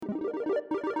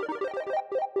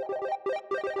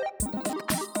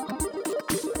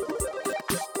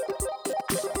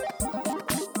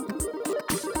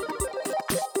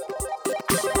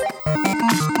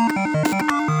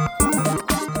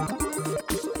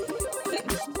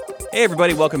Hey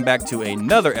everybody, welcome back to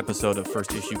another episode of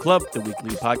First Issue Club, the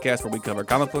weekly podcast where we cover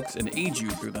comic books and aid you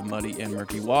through the muddy and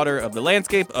murky water of the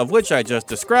landscape of which I just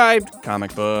described,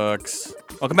 comic books.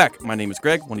 Welcome back. My name is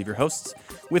Greg, one of your hosts.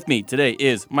 With me today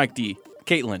is Mike D,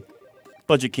 Caitlin,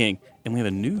 Budget King, and we have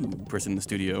a new person in the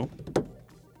studio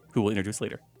who we'll introduce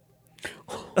later.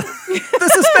 The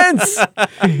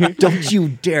suspense! Don't you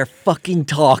dare fucking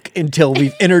talk until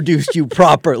we've introduced you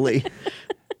properly.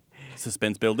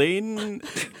 Suspense building.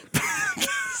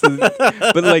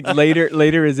 But like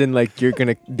later is in like you're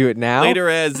gonna do it now. Later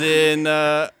as in,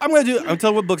 I'm going to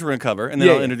tell what books we're going to cover, and then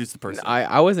I'll introduce the person.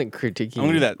 I wasn't critiquing. I'm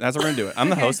going to do that. That's how we're going to do it. I'm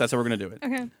the host. That's how we're going to do it.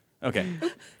 Okay.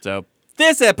 Okay. So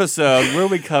this episode, we'll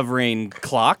be covering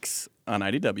clocks on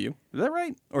IDW. Is that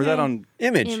right? Or is that on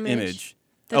Image. Image?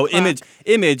 The Oh, clock.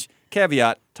 Image,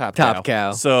 caveat, top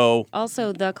cow. So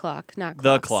Also, the clock, not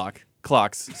the clocks.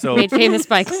 clocks. So Made famous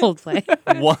by Coldplay.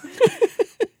 one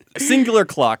singular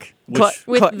clock, which,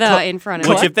 With the in front of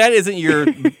which it. if that isn't your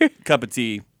cup of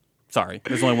tea, sorry,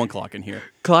 there's only one clock in here.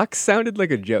 Clocks sounded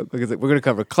like a joke. Like it's like we're gonna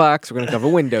cover clocks, we're gonna cover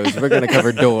windows, we're gonna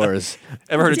cover doors.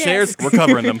 Ever heard of Yes. chairs? We're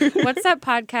covering them. What's that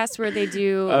podcast where they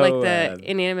do like the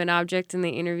inanimate object and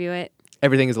they interview it?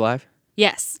 Everything is alive.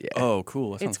 Yes. Yeah, Oh,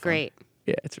 cool. That sounds It's fun. great.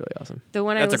 yeah, it's really awesome. The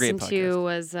one That's I a great listened to podcast.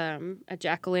 was a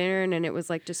jack-o'-lantern, and it was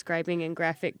like describing in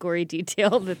graphic, gory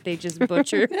detail that they just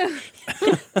butcher him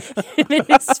and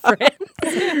his friends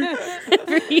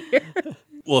every year.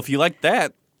 Well, if you like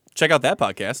that, check out that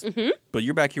podcast. But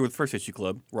you're back here with First Issue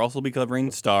Club. We'll also be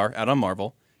covering Star out on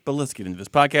Marvel. But let's get into this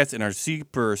podcast and our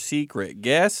super secret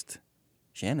guest,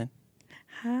 Shannon.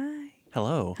 Hi.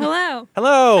 Hello. Hello.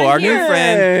 Hello, our new here.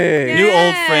 friend, Hey. new old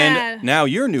Yeah. friend. Now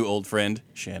your new old friend,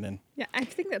 Shannon. Yeah, I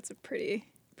think that's a pretty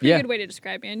Yeah. good way to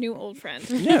describe me. A new old friend.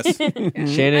 Yes.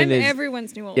 Shannon I'm is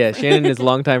everyone's new old yeah. friend. Shannon is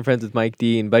longtime friends with Mike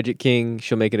D and Budget King.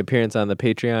 She'll make an appearance on the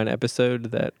Patreon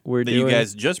episode that we're that doing. you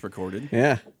guys just recorded.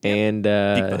 Yeah. and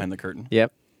Peek behind the curtain.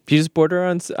 Yep. She just supported her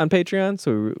on Patreon,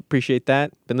 so we appreciate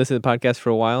that. Been listening to the podcast for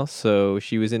a while, so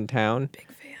she was in town. Big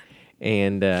fan.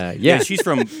 And Yeah, she's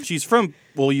from.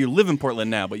 Well, you live in Portland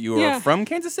now, but you are Yeah. from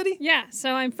Kansas City. Yeah,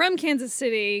 so I'm from Kansas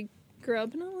City. Grew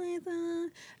up in Olathe,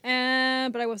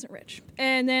 but I wasn't rich.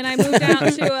 And then I moved out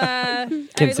to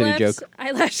Kansas City joke.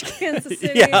 I left Kansas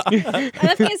City. Yeah. I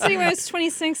left Kansas City when I was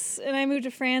 26, and I moved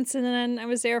to France, and then I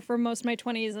was there for most of my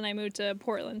 20s, and I moved to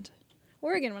Portland,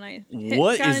 Oregon when I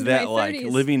What got is into that my like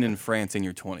 30s. living in France in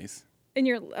your 20s? And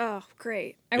you're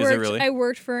great. Is it really? I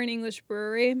worked for an English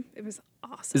brewery. It was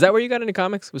awesome. is that where you got into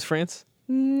comics? Was France?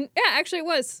 Yeah, actually it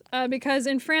was because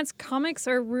in France comics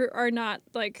are not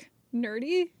like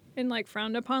nerdy and like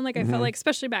frowned upon. Like I felt like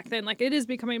especially back then, like it is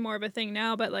becoming more of a thing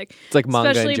now, but like It's like manga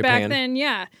in especially back Japan. then,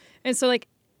 yeah. And so like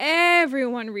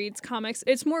everyone reads comics.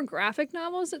 It's more graphic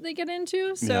novels that they get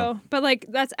into. So, Yeah. but like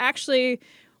that's actually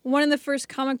one of the first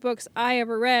comic books I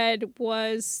ever read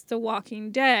was The Walking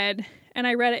Dead, and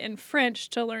I read it in French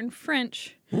to learn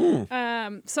French.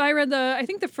 So I read I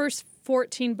think the first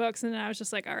 14 books, and then I was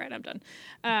just like, all right, I'm done.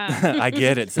 I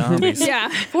get it, zombies. Yeah.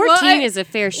 14 is a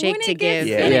fair shake when to it gets-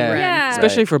 give. Yeah. any Yeah. run. Yeah.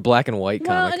 Especially for black and white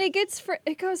Well, comic. and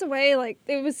it goes away. Like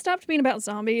it stopped being about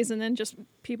zombies and then just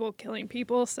people killing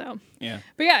people. So, Yeah.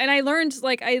 but yeah, and I learned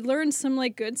some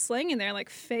like good slang in there, like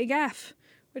 "fay gaff,"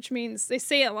 which means they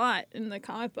say it a lot in the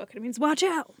comic book. And it means watch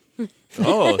out.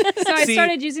 Oh, So I see,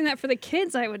 started using that for the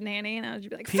kids I would nanny, and I would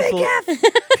be like, "Fay people. gaff,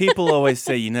 People always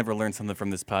say you never learn something from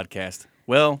this podcast.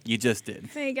 Well, you just did.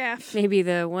 fay gaff." Maybe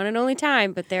the one and only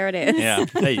time, but there it is. Yeah.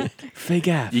 Hey, Fake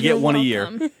ass. you get one a year.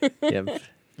 Welcome. Yeah.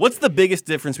 What's the biggest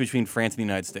difference between France and the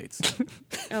United States?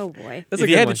 Oh, boy. That's if a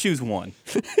you good had one. to choose one,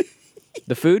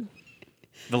 The food?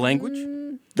 the language.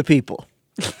 The people.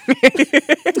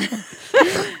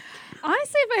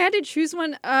 Honestly, if I had to choose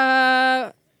one,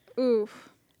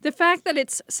 the fact that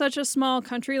it's such a small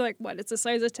country, like what, it's the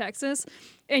size of Texas,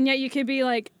 and yet you could be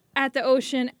like at the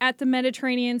ocean, at the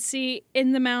Mediterranean Sea,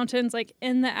 in the mountains, like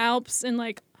in the Alps, and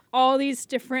like all these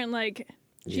different like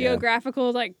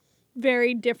geographical, like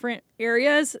very different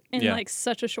areas in Yeah. like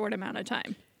such a short amount of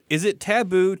time. Is it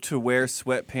taboo to wear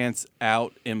sweatpants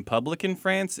out in public in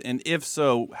France? And if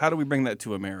so, how do we bring that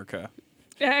to America?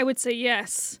 I would say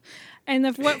yes. And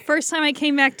the first time I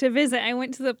came back to visit, I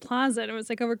went to the plaza, and it was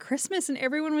like over Christmas, and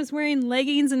everyone was wearing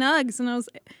leggings and Uggs, and I was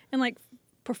and like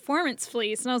performance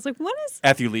fleece, and I was like, what is?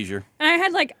 At your leisure. And I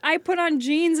had like I put on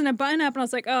jeans and a button up, and I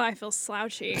was like, oh, I feel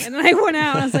slouchy. And then I went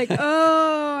out, and I was like,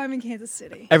 oh, I'm in Kansas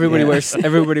City. Everybody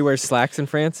wears slacks in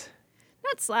France?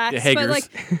 Not slacks, Yeah, but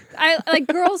Hager's. like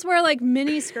girls wear like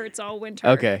mini skirts all winter.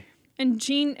 Okay. And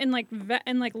jean and like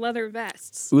leather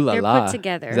vests. Ooh la They're la. put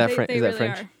together. Is that, They- French? they Is that really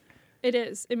French? are. It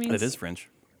is. It means It is French.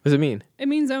 What does it mean? It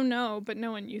means oh no, but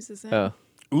no one uses it. Oh.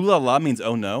 Ooh la la means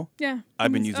oh no. Yeah.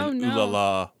 I've been It's, using "Oh, ooh la no."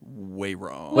 la way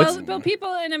wrong. Well, but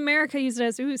people in America use it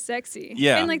as ooh sexy.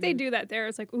 Yeah. And like they do that there.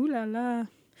 It's like ooh la la.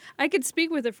 I could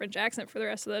speak with a French accent for the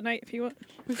rest of the night if you want.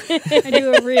 I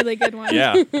do a really good one.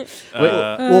 Yeah.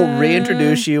 We'll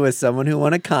reintroduce you as someone who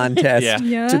won a contest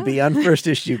Yeah. to be on First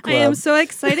Issue I am Club. so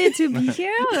excited to be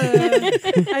here.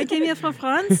 I came here from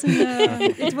France, and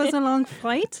it was a long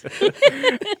flight.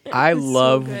 I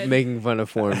love good. making fun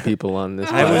of foreign people on this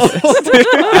I podcast.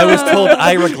 was I was told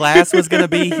Ira Glass was going to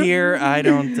be here. I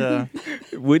don't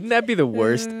Wouldn't that be the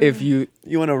worst if you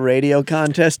You won a radio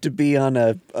contest to be on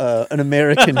an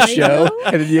American show.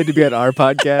 and then you had to be on our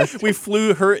podcast? we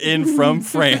flew her in from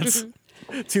France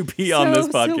to be on this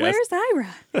podcast. So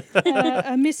where's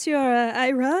Ira? Monsieur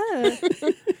Ira?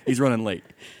 He's running late.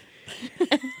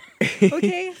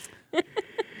 Okay.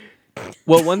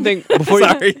 Well, one thing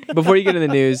Sorry. before you get in the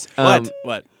news,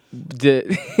 What?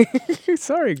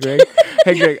 sorry, Greg.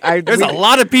 Hey, Greg. There's a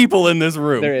lot of people in this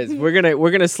room. There is. We're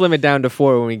gonna slim it down to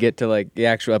 4 when we get to like the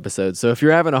actual episode. So if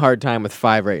you're having a hard time with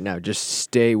 5 right now, just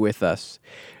stay with us.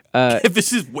 If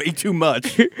this is way too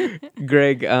much.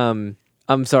 Greg, I'm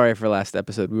sorry for last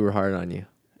episode. We were hard on you.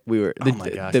 We were. Oh my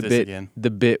gosh, the this bit. again.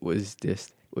 The bit was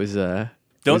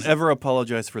Don't ever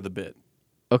apologize for the bit.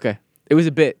 okay. It was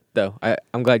a bit though.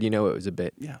 I'm glad you know it was a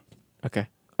bit. Yeah. Okay.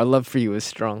 Our love for you is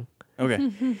strong.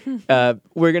 Okay.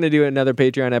 We're gonna do another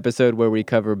Patreon episode where we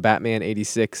cover Batman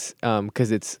 '86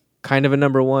 because it's kind of a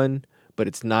number 1, but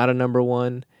it's not a number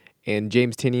 1. And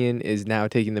James Tynion is now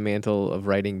taking the mantle of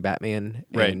writing Batman,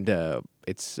 Right. and it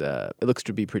looks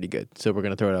to be pretty good. So we're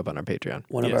gonna throw it up on our Patreon.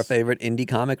 One of Yes. our favorite indie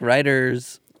comic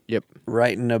writers Yep.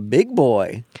 writing a big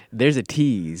boy. There's a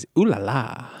tease. Ooh la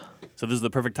la. So this is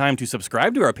the perfect time to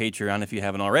subscribe to our Patreon if you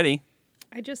haven't already.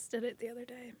 I just did it the other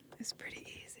day. It's pretty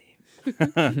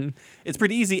easy. It's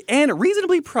pretty easy and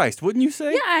reasonably priced, wouldn't you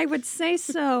say? Yeah, I would say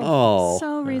so. Oh.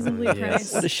 So reasonably Yes.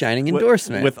 priced. What a shining With-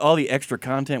 endorsement. With all the extra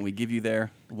content we give you there.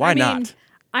 Why I mean, not?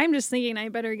 I'm just thinking I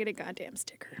better get a goddamn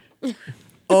sticker.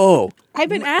 oh, I've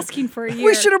been asking for a year.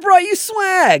 we should have brought you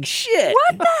swag. Shit.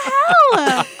 What the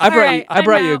hell? I brought right, you. I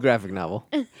brought I'm you a out. graphic novel.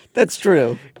 That's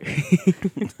true.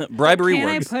 Bribery Can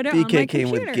I works. put it on my BK came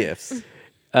computer? with gifts.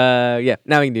 Yeah.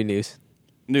 Now we can do news.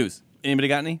 News. Anybody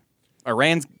got any?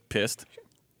 Iran's pissed.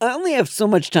 I only have so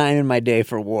much time in my day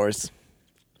for wars.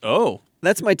 Oh.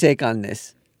 That's my take on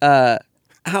this.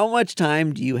 How much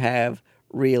time do you have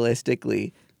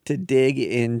realistically to dig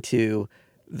into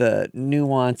the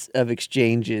nuance of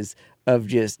exchanges of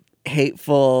just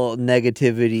hateful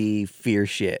negativity, fear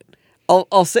shit?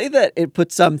 I'll say that it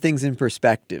puts some things in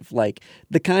perspective, like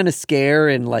the kind of scare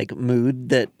and like mood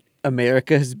that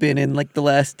America has been in like the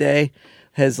last day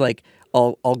has like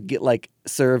I'll get like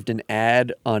served an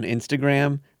ad on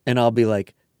Instagram and I'll be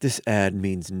like, this ad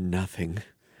means nothing.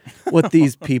 What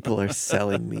these people are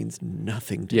selling means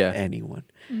nothing to Yeah. anyone.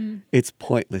 It's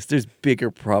pointless. There's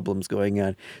bigger problems going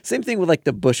on. Same thing with like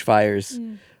the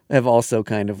bushfires have also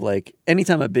kind of like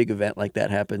anytime a big event like that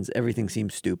happens, everything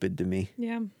seems stupid to me.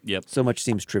 Yeah. Yep. So much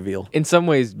seems trivial. In some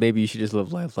ways, maybe you should just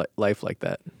live life like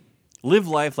that. Live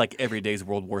life like every day's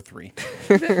World War III.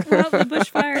 Well, the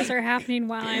bushfires are happening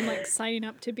while I'm like signing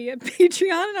up to be a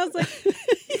Patreon, and I was like,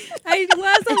 I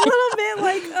was a little bit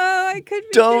like, oh, I could be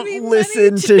Don't giving listen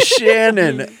money to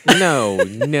Shannon. No.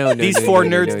 These no, four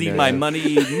no, nerds no, need no, my no.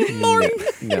 money.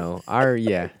 No.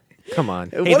 Come on.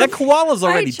 Hey, that koala's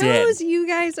I already dead. chose you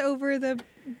guys over the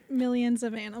millions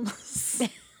of animals.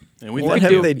 And we What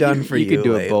think have they done for you You could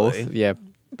do it lately? both. Yeah.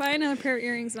 Buy another pair of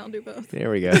earrings, and I'll do both. There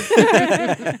we go.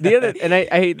 The other, and I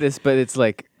hate this, but it's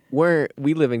like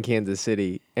we live in Kansas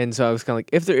City, and so I was kind of like,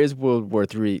 if there is World War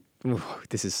III,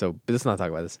 this is so. But let's not talk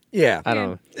about this. Yeah. I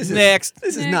don't know. This is, Next.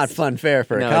 This is not fun fare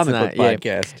for No, a it's comic not, book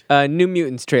yeah. podcast. New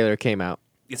Mutants trailer came out.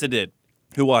 Yes, it did.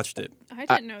 Who watched it? I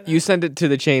didn't know that. You sent it to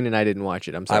the chain, and I didn't watch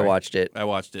it. I'm I sorry. watched it. I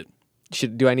watched it.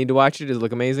 Do I need to watch it? Does it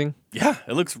look amazing? Yeah,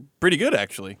 it looks pretty good,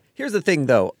 actually. Here's the thing,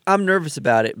 though. I'm nervous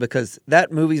about it because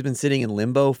that movie's been sitting in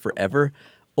limbo forever.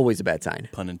 Always a bad sign.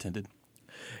 Pun intended.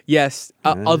 Yes.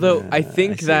 Although I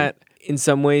think see. that in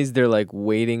some ways they're like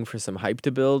waiting for some hype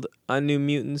to build on New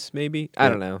Mutants. Maybe I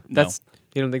don't know. That's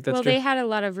you don't think that's well, true? they had a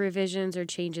lot of revisions or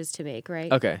changes to make,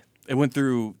 right? Okay. It went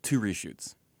through 2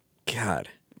 reshoots. God.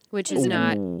 Which is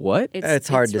not. What? It's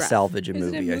hard to rough. salvage a Is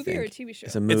movie, it a I movie think. or a TV show?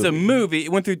 It's a movie. It's a movie.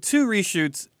 It went through 2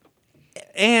 reshoots,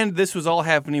 and this was all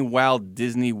happening while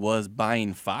Disney was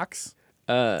buying Fox.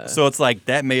 So it's like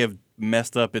that may have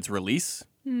messed up its release.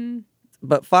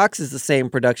 But Fox is the same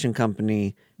production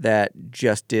company that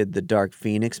just did the Dark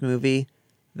Phoenix movie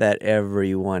that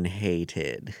everyone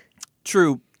hated.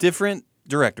 True. Different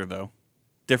director, though.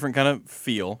 Different kind of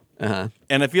feel. Uh-huh.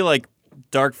 And I feel like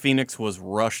Dark Phoenix was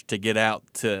rushed to get out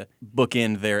to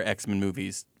bookend their X-Men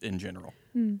movies in general.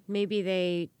 Maybe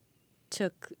they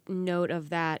took note of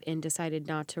that and decided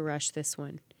not to rush this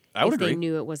one. I would if they agree.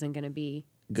 knew it wasn't going to be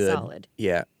Good. solid.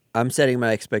 Yeah. I'm setting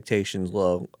my expectations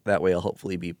low. That way I'll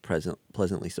hopefully be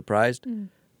pleasantly surprised.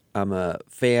 I'm a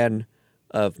fan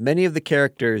of many of the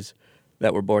characters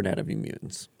that were born out of New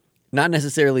Mutants. Not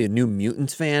necessarily a New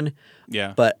Mutants fan,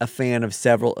 Yeah. but a fan of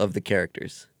several of the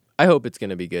characters. I hope it's going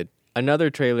to be good. Another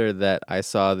trailer that I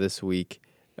saw this week,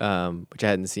 which I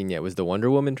hadn't seen yet, was the Wonder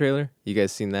Woman trailer. You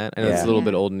guys seen that? I know it's Yeah. a little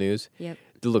bit old news. Yep,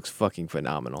 It looks fucking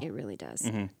phenomenal. it really does.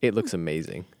 It looks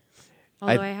amazing.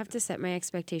 Although I have to set my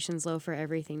expectations low for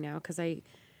everything now because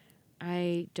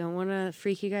I don't want to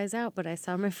freak you guys out, but I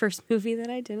saw my first movie that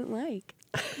I didn't like.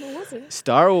 What was it?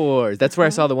 Star Wars. That's where I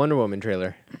saw the Wonder Woman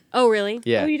trailer. Oh, really?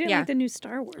 Yeah. Oh, you didn't Yeah. like the new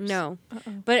Star Wars? No.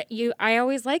 But I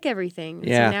always like everything.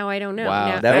 Yeah. So now I don't know. Wow,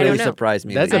 Now, That I really don't know. surprised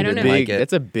me. That's that a you don't didn't know. big. like it.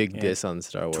 That's a big diss on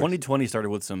Star Wars. 2020 started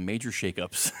with some major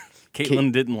shakeups.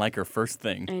 Caitlin didn't like her first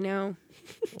thing. I know.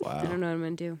 I Wow. don't know what I'm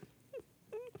going to do.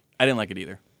 I didn't like it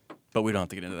either, but we don't have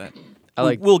to get into that. I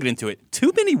like. We'll get into it.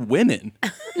 Too many women.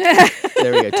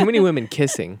 There we go. Too many women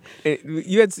kissing.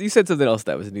 You said something else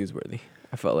that was newsworthy.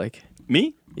 I felt like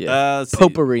Me? Yeah. Let's see.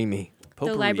 potpourri me.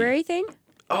 Potpourri. The library thing?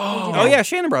 Oh yeah,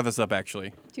 Shannon brought this up actually.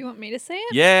 Do you want me to say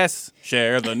it? Yes,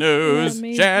 share the news, Let me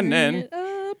bring Shannon. it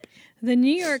up. The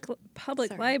New York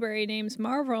Public Library names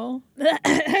Marvel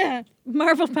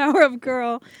Power of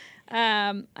Girl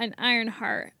and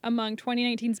Ironheart among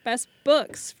 2019's best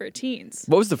books for teens.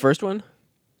 What was the first one?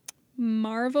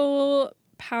 Marvel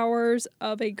Powers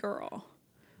of a Girl,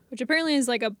 which apparently is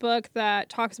like a book that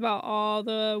talks about all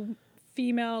the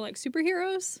female like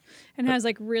superheroes and has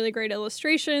like really great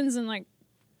illustrations and like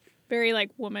very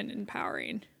like woman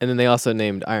empowering. And then they also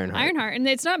named Ironheart. Ironheart, and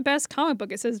it's not best comic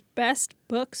book; it says best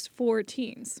books for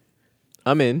teens,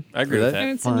 I'm in. I agree for with that.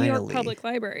 and it's the New York Finally. Public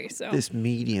Library. So This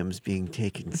medium's being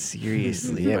taken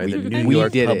seriously Yeah, by we- the New we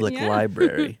York did it. Public Yeah.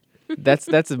 Library. That's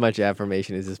as much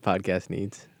affirmation as this podcast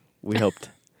needs. We helped.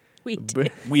 We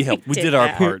did. We helped. We Did did our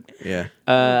that. part. Yeah.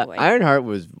 Oh, boy. Ironheart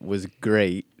was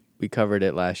great. We covered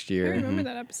it last I year. remember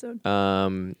that episode.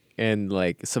 And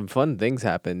like some fun things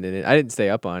happened in it. I didn't stay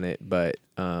up on it, but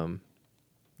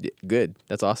good.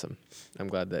 That's awesome. I'm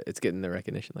glad that it's getting the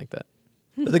recognition like that.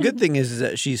 But the good thing is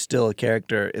that she's still a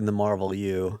character in the Marvel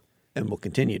U and will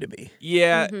continue to be.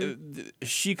 Yeah,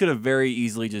 she could have very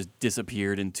easily just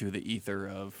disappeared into the ether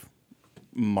of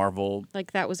Marvel.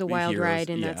 Like that was a wild Heroes, ride,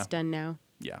 and yeah. that's done now.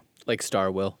 Yeah. Like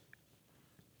Star will.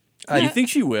 You think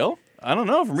she will? I don't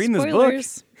know. From reading this book.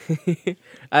 Spoilers.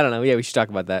 I don't know. Yeah, we should talk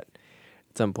about that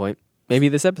at some point. Maybe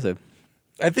this episode.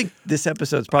 I think this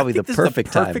episode's probably the I think this is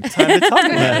perfect time. Perfect time to talk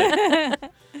about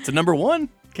it. It's a number one.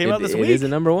 Came out this It week. is a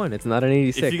number one. It's not an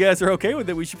 86. If you guys are okay with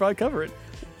it, we should probably cover it.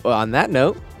 Well, on that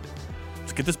note,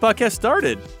 Let's get this podcast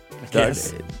started. I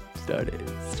guess. started.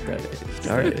 Start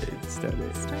it.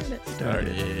 Started. Start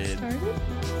it.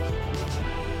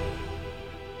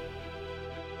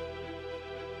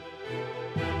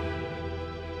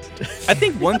 I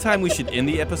think one time we should end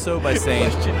the episode by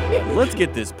saying, let's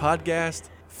get this podcast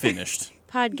finished.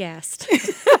 Podcast.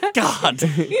 God.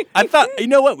 I thought, you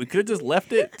know what? We could have just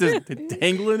left it just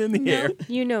dangling in the air.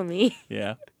 You know me.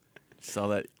 Yeah. Saw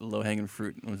that low-hanging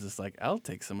fruit and was just like, I'll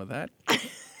take some of that.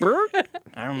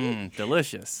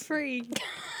 Delicious. Free.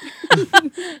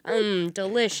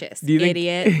 Delicious, Do you think-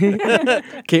 idiot.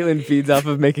 Caitlin feeds off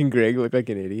of making Greg look like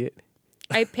an idiot.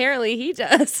 Apparently he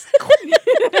does.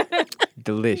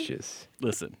 Delicious.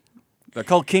 Listen, they're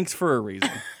called kinks for a reason.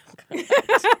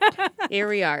 Here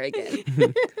we are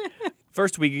again.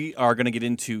 First, we are going to get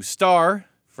into Star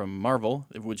from Marvel,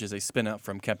 which is a spin-out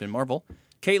from Captain Marvel.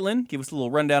 Caitlin, give us a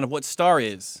little rundown of what Star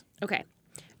is. Okay.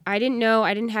 I didn't know.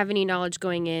 I didn't have any knowledge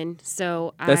going in,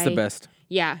 so That's the best.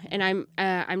 Yeah, and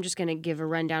I'm just gonna give a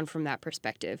rundown from that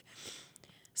perspective.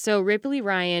 So Ripley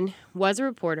Ryan was a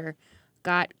reporter,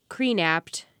 got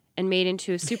Kree-napped and made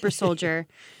into a super soldier,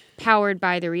 powered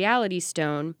by the Reality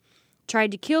Stone,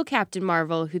 tried to kill Captain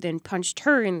Marvel, who then punched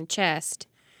her in the chest,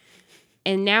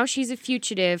 and now she's a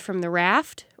fugitive from the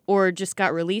raft, or just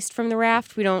got released from the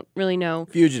raft. We don't really know.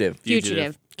 Fugitive.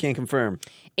 Fugitive. Can't confirm.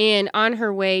 And on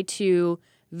her way to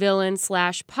villain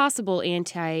 / possible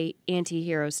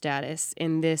anti-hero status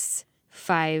in this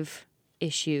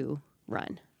 5-issue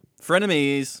run.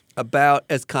 Frenemies. About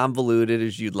as convoluted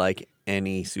as you'd like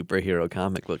any superhero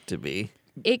comic book to be.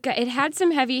 It had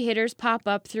some heavy hitters pop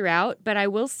up throughout, but I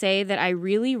will say that I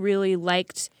really, really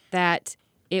liked that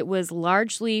it was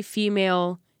largely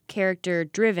female character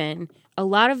driven. A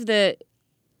lot of the,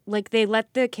 like, they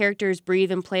let the characters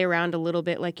breathe and play around a little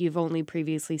bit like you've only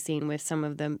previously seen with some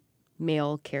of the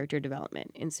male character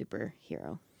development in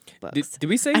superhero books. Did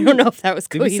we say? I don't know if that was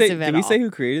Did we cohesive say? at Did we all. say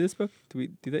who created this book? Did we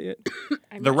do that yet?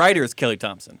 I'm The not writer is Kelly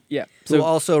Thompson. Yeah. Who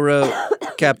also wrote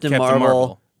Captain Marvel,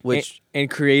 Marvel. which and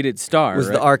created Star was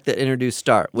right? the arc that introduced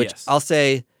Star, which Yes. I'll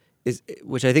say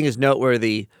which I think is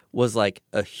noteworthy, was like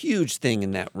a huge thing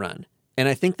in that run. And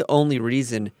I think the only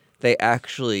reason they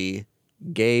actually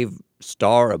gave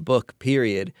Star a book,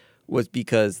 period, was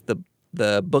because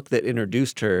the book that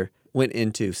introduced her went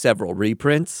into several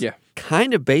reprints. Yeah.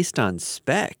 Kind of based on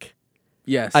spec.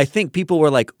 Yes. I think people were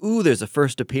like, ooh, there's a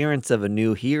first appearance of a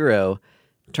new hero.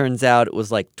 Turns out it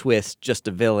was like twist, just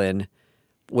a villain.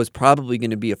 Was probably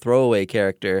going to be a throwaway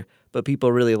character, but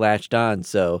people really latched on,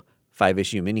 so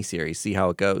 5-issue miniseries, see how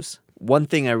it goes. One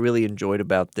thing I really enjoyed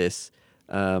about this,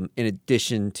 in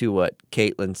addition to what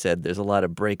Caitlin said, there's a lot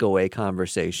of breakaway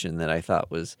conversation that I thought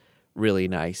was really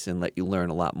nice and let you learn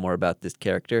a lot more about this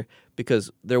character, because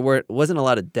there wasn't a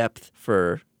lot of depth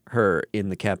for her in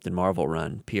the Captain Marvel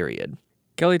run, period.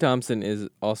 Kelly Thompson is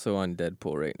also on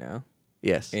Deadpool right now,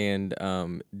 Yes. and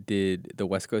did the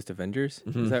West Coast Avengers.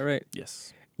 Is that right?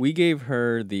 Yes. We gave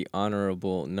her the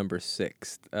honorable number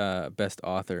 6 best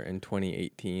author in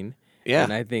 2018. Yeah.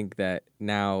 And I think that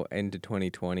now into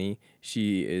 2020,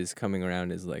 she is coming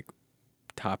around as like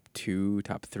top 2,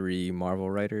 top 3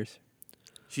 Marvel writers.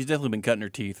 She's definitely been cutting her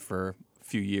teeth for a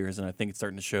few years, and I think it's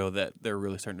starting to show that they're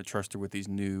really starting to trust her with these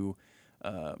new,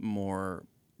 more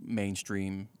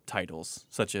mainstream titles,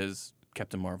 such as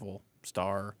Captain Marvel,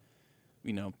 Star.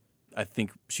 You know, I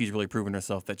think she's really proven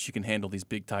herself that she can handle these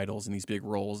big titles and these big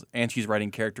roles, and she's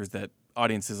writing characters that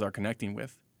audiences are connecting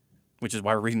with, which is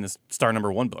why we're reading this Star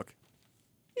 #1 book.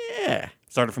 Yeah.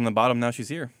 Started from the bottom, now she's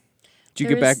here. Did you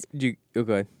There get back? is-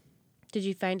 Go ahead. Did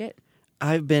you find it?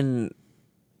 I've been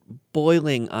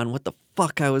boiling on what the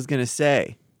fuck I was going to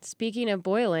say. Speaking of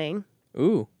boiling,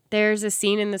 Ooh. there's a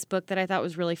scene in this book that I thought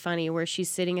was really funny where she's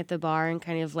sitting at the bar and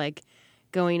kind of like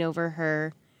going over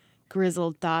her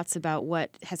grizzled thoughts about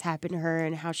what has happened to her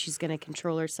and how she's going to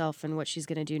control herself and what she's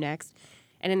going to do next.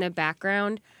 And in the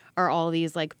background are all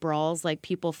these like brawls, like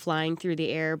people flying through the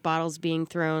air, bottles being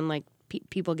thrown, like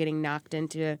people getting knocked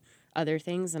into other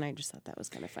things. And I just thought that was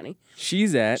kind of funny.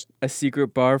 She's at a secret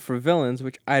bar for villains,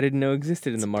 which I didn't know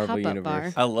existed in the Marvel pop-up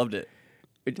universe. bar. I loved it.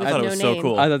 It- I thought it no was so name.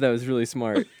 cool. I thought that was really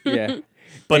smart. Yeah.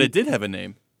 But it did have a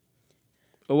name.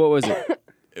 Oh, what was it?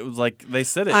 It was like they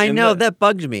said it. I in know, the- that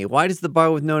bugged me. Why does the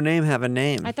bar with no name have a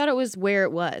name? I thought it was where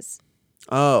it was.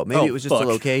 Oh, maybe Oh, it was just fuck. a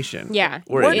location. Yeah.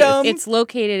 We're It- dumb. It's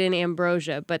located in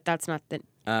Ambrosia, but that's not the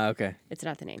Okay. it's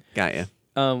not the name. Got you.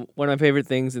 One of my favorite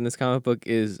things in this comic book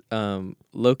is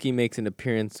Loki makes an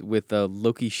appearance with a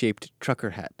Loki-shaped trucker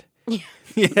hat,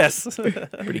 Yes.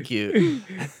 Pretty cute.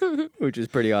 which is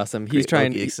pretty awesome. Great He's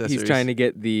trying. Loki He's accessories. trying to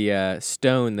get the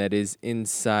stone that is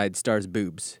inside Star's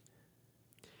boobs.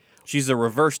 She's a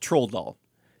reverse troll doll.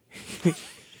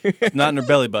 It's not in her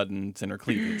belly button, it's in her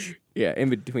cleavage. Yeah, in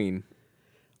between.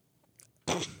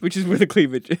 Which is where the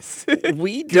cleavage is.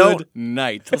 We don't. Good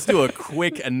night. Let's do a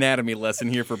quick anatomy lesson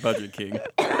here for Budget King.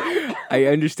 I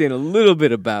understand a little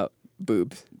bit about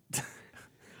boobs.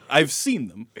 I've seen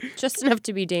them. Just enough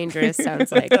to be dangerous,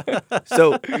 sounds like.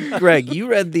 So, Greg, you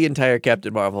read the entire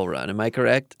Captain Marvel run. Am I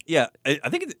correct? Yeah, I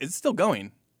think it's still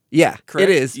going. Yeah, Correct?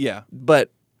 it is. Yeah.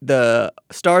 But the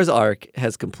Stars arc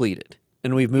has completed,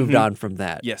 and we've moved on from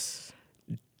that. Yes.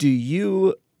 Do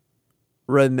you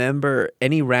remember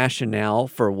any rationale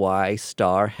for why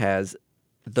Star has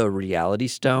the Reality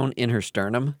Stone in her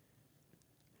sternum?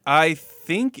 I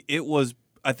think it was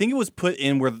put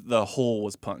in where the hole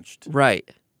was punched. Right.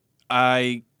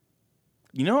 I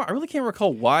really can't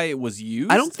recall why it was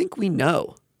used. I don't think we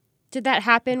know. Did that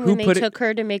happen Who when they put it- took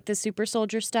her to make the super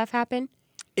soldier stuff happen?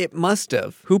 It must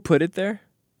have. Who put it there?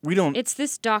 We don't. It's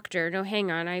this doctor. No, hang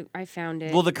on. I found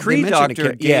it. Well, the Kree mentioned a doctor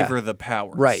ca- gave yeah. her the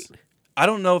powers. Right. I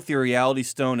don't know if the Reality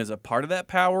Stone is a part of that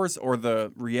powers or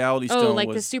the Reality Stone oh, like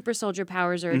was. the super soldier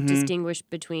powers are distinguished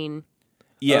between.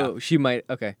 Yeah. Oh, she might.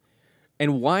 Okay.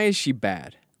 And why is she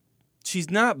bad?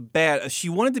 She's not bad. She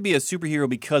wanted to be a superhero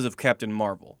because of Captain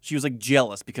Marvel. She was like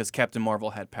jealous because Captain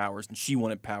Marvel had powers and she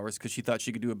wanted powers because she thought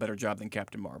she could do a better job than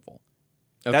Captain Marvel.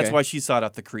 Okay. That's why she sought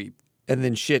out the Kree. And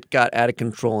then shit got out of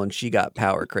control and she got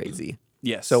power crazy.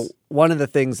 Yes. So one of the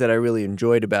things that I really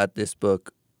enjoyed about this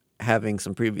book, having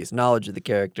some previous knowledge of the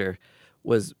character,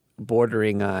 was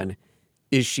bordering on,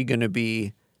 is she going to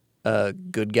be a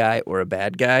good guy or a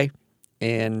bad guy?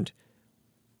 And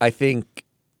I think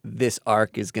this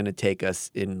arc is going to take us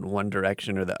in one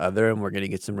direction or the other, and we're going to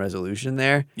get some resolution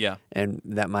there. Yeah. And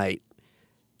that might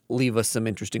leave us some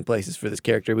interesting places for this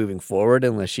character moving forward,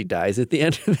 unless she dies at the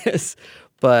end of this.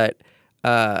 But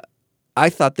I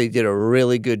thought they did a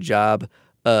really good job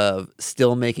of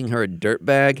still making her a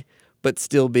dirtbag, but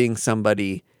still being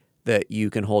somebody that you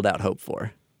can hold out hope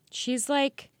for. She's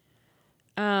like,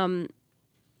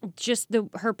 just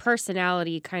her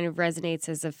personality kind of resonates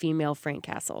as a female Frank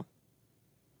Castle.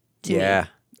 To me.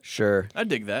 Sure. I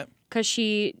dig that. Because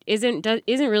she isn't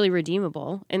really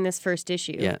redeemable in this first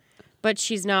issue. Yeah. But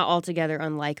she's not altogether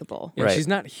unlikable. Yeah, Right. she's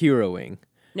not heroing,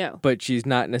 No. but she's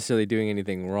not necessarily doing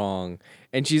anything wrong,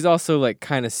 and she's also like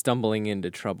kind of stumbling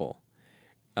into trouble,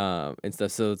 and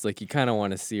stuff. So it's like you kind of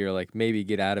want to see her like maybe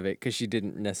get out of it because she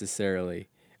didn't necessarily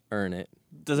earn it.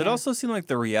 Does it also seem like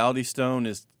the Reality Stone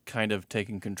is kind of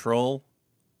taking control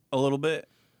a little bit?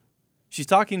 She's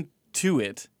talking to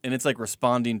it, and it's like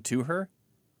responding to her.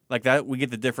 Like that, we get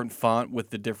the different font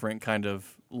with the different kind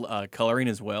of coloring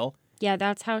as well. Yeah,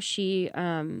 that's how she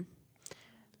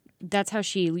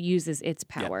uses its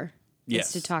power. Yes.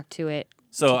 Is to talk to it.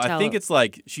 So to I tell think it. it's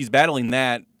like she's battling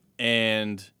that,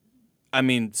 and I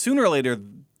mean, sooner or later,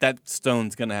 that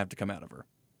stone's gonna have to come out of her.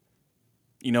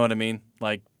 You know what I mean?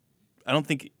 Like, I don't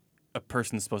think a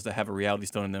person's supposed to have a Reality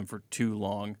Stone in them for too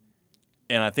long,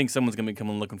 and I think someone's gonna be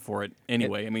coming looking for it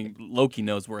anyway. I mean, Loki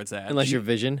knows where it's at. Unless you're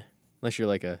Vision, unless you're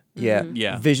like a Yeah.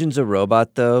 Yeah. Vision's a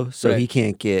robot, though, so Right. he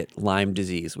can't get Lyme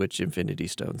disease, which Infinity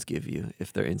Stones give you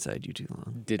if they're inside you too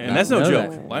long. did and not that's no know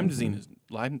joke. that. Lyme disease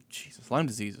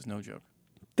is no joke.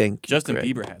 Thank you, Justin Greg.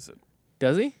 Bieber has it.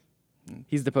 Does he?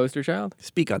 He's the poster child.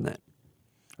 Speak on that.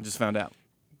 I just found out.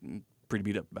 I'm pretty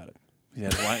beat up about it. He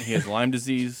has Lyme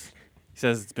disease. He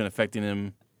says it's been affecting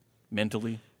him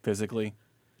mentally, physically.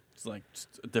 It's like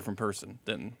just a different person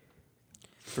than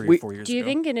 3 or 4 years Do you ago.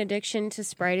 think an addiction to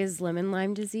Sprite is lemon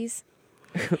Lyme disease?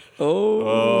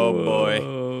 Oh,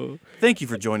 boy. Thank you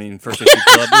for joining First Issue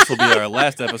Club. This will be our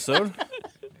last episode.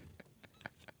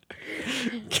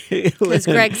 Because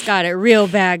Greg's got it real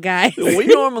bad, guys. We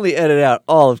normally edit out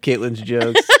all of Caitlin's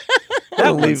jokes.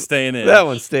 That one's staying in. That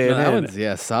one's staying No, that in.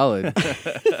 one's solid.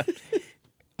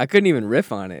 I couldn't even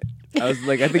riff on it. I was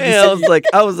like, I think you Yeah, said,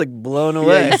 I was like blown yeah,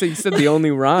 away. you said the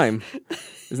only rhyme.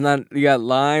 It's not. You got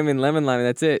lime and lemon lime. And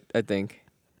that's it. I think.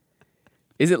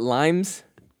 Is it limes?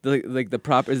 Like the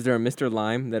prop? Is there a Mr.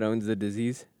 Lime that owns the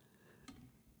disease?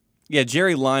 Yeah,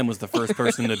 Jerry Lyme was the first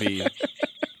person to be,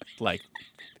 like,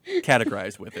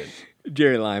 categorized with it.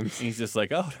 Jerry Limes. He's just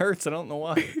like, oh, it hurts. I don't know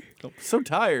why. I'm so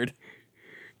tired.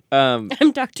 I'm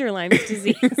Dr. Lyme's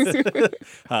disease.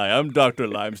 Hi, I'm Dr.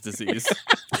 Lyme's disease.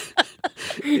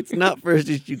 It's not First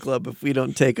Issue Club if we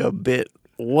don't take a bit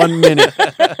 1 minute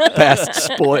past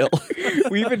spoil.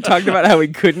 We even talked about how we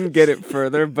couldn't get it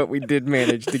further, but we did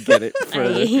manage to get it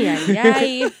further.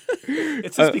 Ay.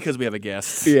 It's just because we have a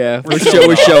guest. Yeah, we're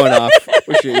showing off.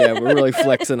 We're really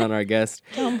flexing on our guest.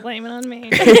 Don't blame it on me.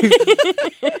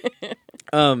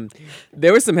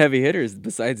 There were some heavy hitters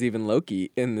besides even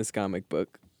Loki in this comic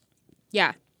book.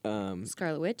 Yeah. Um,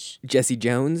 Scarlet Witch. Jesse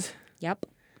Jones. Yep.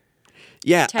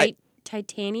 Yeah,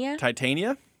 Titania?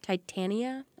 Titania?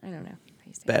 Titania? I don't know. How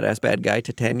you say badass bad guy,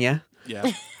 Titania. Yeah.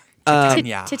 it.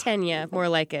 Titania. Titania, more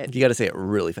like it. You got to say it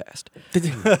really fast.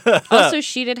 Also,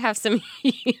 she did have some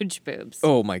huge boobs.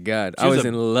 Oh my God, I She's was a-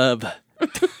 in love.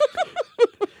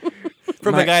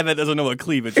 From My- a guy that doesn't know what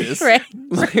cleavage is. Right.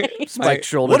 Spiked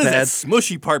shoulder What is that pads.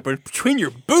 smushy part between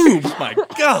your boobs? My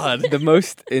God. the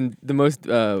most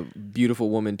beautiful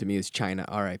woman to me is China.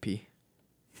 R.I.P.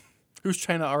 Who's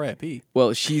China R.I.P.?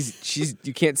 Well, she's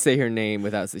you can't say her name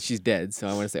without she's dead. So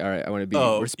I want to say all right. I want to be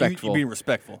respectful. You're being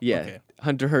respectful. Yeah, Okay.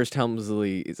 Hunter Hearst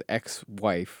Helmsley's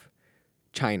ex-wife,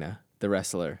 China, the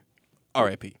wrestler.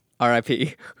 R.I.P.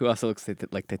 R.I.P. Who also looks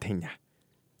like Titania.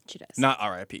 She does. Not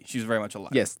R.I.P. She's very much alive.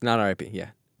 Yes, not R.I.P.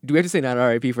 Yeah. Do we have to say not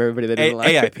R.I.P. for everybody that isn't alive?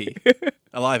 A.I.P.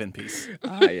 Alive in peace.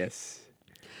 Ah, yes.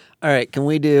 All right, can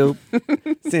we do,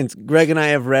 since Greg and I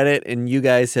have read it and you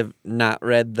guys have not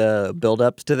read the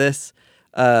build-ups to this,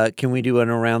 can we do an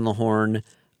around the horn,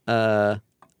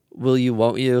 will you,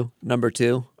 won't you, number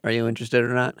 2? Are you interested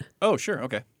or not? Oh, sure.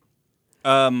 Okay.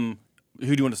 Who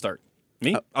do you want to start?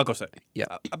 Me? I'll go second.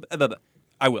 Yeah.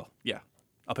 I will. Yeah.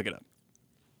 I'll pick it up.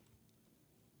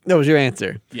 That was your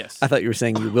answer. Yes. I thought you were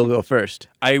saying you will go first.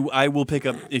 I will pick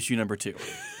up issue number 2.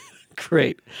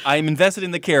 Great. I'm invested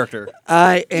in the character.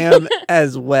 I am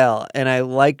as well, and I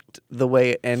liked the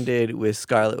way it ended with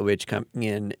Scarlet Witch coming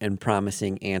in and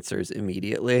promising answers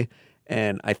immediately,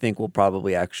 and I think we'll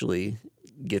probably actually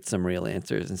get some real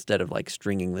answers instead of like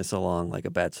stringing this along like a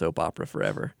bad soap opera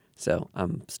forever. So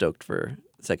I'm stoked for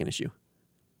second issue.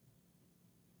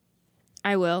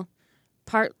 I will.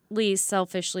 Partly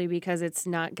selfishly because it's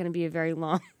not going to be a very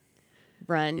long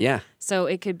run. Yeah. So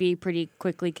it could be pretty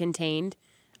quickly contained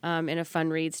in a fun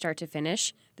read start to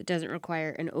finish. that doesn't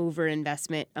require an over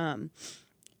investment.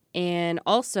 And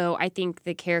also, I think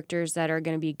the characters that are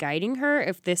going to be guiding her,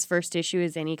 if this first issue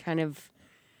is any kind of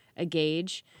a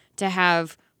gauge, to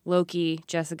have Loki,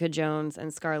 Jessica Jones,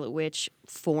 and Scarlet Witch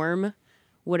form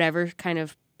whatever kind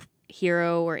of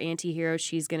hero or anti-hero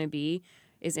she's going to be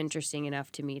is interesting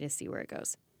enough to me to see where it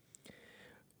goes.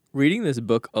 Reading this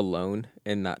book alone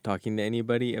and not talking to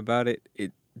anybody about it,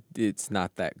 it's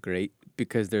not that great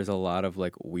because there's a lot of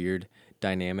like weird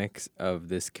dynamics of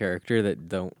this character that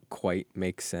don't quite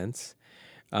make sense.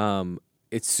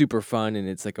 It's super fun and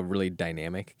it's like a really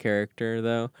dynamic character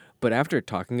though. But after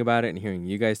talking about it and hearing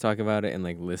you guys talk about it and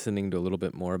like listening to a little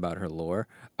bit more about her lore,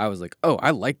 I was like, oh,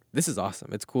 this is awesome.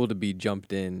 It's cool to be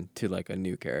jumped in to like a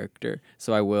new character.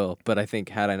 So I will. But I think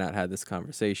had I not had this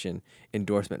conversation,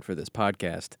 endorsement for this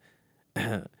podcast,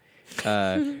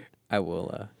 I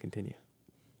will continue.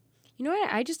 You know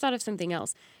what? I just thought of something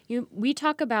else. We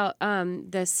talk about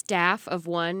the staff of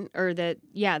one, or the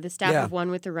staff of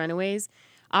one with the Runaways.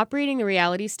 Operating the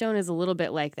Reality Stone is a little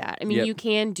bit like that. I mean, Yep. You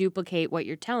can duplicate what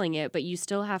you're telling it, but you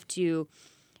still have to.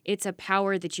 It's a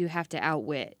power that you have to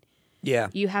outwit. Yeah.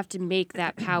 You have to make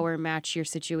that power match your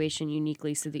situation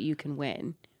uniquely so that you can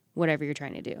win whatever you're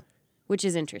trying to do, which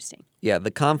is interesting. Yeah,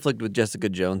 the conflict with Jessica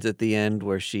Jones at the end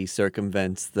where she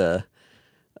circumvents the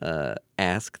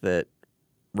ask that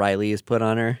Riley has put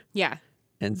on her Yeah.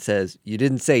 and says, "You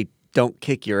didn't say don't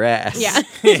kick your ass." Yeah.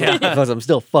 Because I'm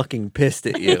still fucking pissed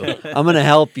at you. I'm going to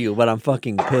help you, but I'm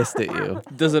fucking pissed at you.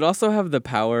 Does it also have the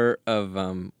power of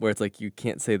where it's like you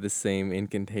can't say the same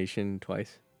incantation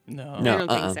twice? No. No. I don't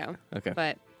think so. Okay.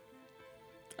 But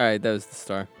All right, that was the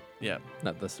star. Yeah.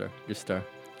 Not the star, just star.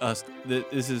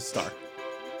 This is Star.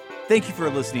 Thank you for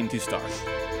listening to Star.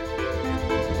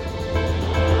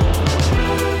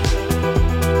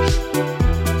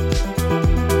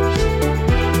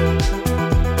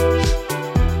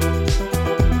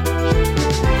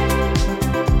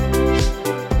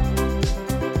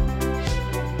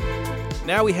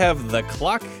 Now we have The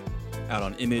Clock out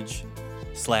on Image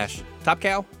 / Top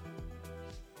Cow.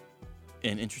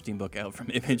 An interesting book out from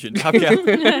Image and Top Cow.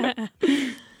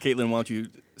 Caitlin, why don't you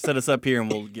set us up here and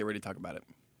we'll get ready to talk about it.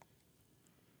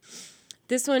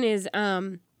 this one is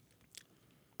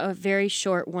a very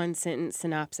short one-sentence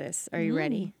synopsis. Are you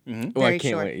ready? Mm-hmm. Oh, I Very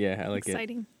can't short. wait. Yeah, I like it.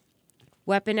 Exciting.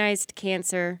 Weaponized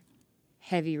cancer,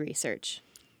 heavy research.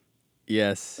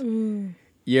 Yes.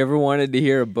 You ever wanted to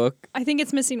hear a book I think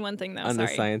it's missing one thing though. on the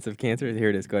Sorry. science of cancer? Here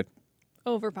it is. Go ahead.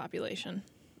 Overpopulation.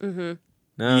 No,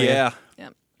 Yeah.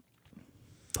 Yep.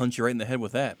 Punch you right in the head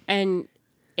with that. And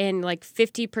like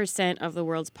 50% of the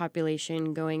world's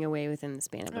population going away within the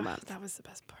span of a Ugh, month. that was the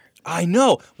best part. I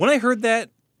know. When I heard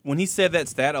that, when he said that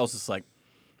stat, I was just like,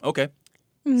 okay.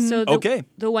 So Okay.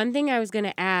 the one thing I was going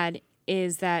to add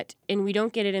is that, and we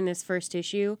don't get it in this first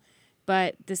issue,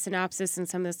 but the synopsis and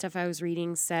some of the stuff I was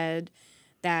reading said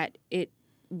that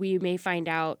we may find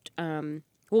out,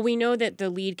 we know that the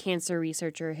lead cancer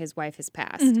researcher, his wife has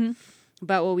passed.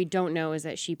 But what we don't know is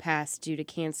that she passed due to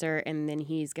cancer, and then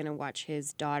he's going to watch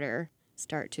his daughter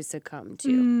start to succumb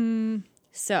to.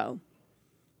 So,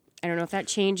 I don't know if that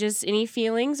changes any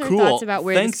feelings or Cool. thoughts about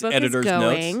where Thanks, this book editor's is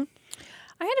notes. going.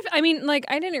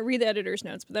 I didn't read the editor's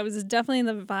notes, but that was definitely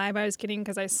the vibe I was getting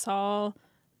because I saw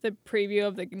the preview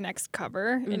of the next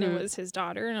cover and it was his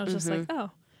daughter, and I was just like, oh.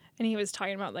 And he was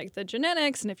talking about like the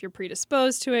genetics, and if you're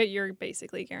predisposed to it, you're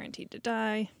basically guaranteed to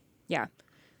die. Yeah.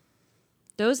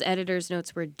 Those editor's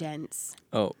notes were dense.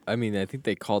 Oh, I mean, I think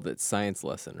they called it science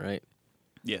lesson, right?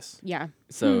 Yes. Yeah.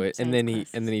 So, and Science then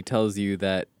classes. he tells you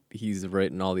that he's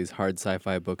written all these hard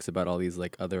sci-fi books about all these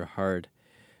like other hard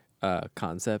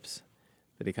concepts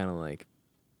that he kind of like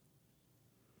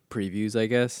previews, I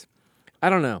guess. I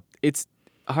don't know. It's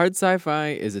hard sci-fi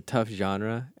is a tough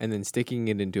genre, and then sticking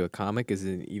it into a comic is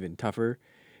an even tougher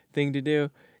thing to do.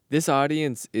 This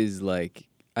audience is like,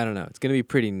 I don't know. It's gonna be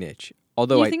pretty niche.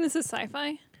 Although Do you think this is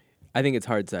sci-fi? I think it's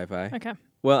hard sci-fi. Okay.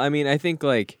 Well, I mean, I think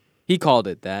like he called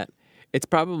it that. It's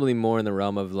probably more in the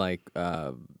realm of like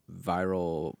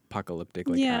viral apocalyptic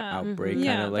like outbreak kind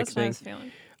Yeah, of like that's what I thing. was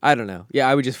feeling. I don't know. Yeah,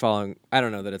 I would just following. I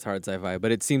don't know that it's hard sci-fi,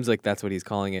 but it seems like that's what he's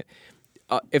calling it.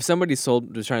 If somebody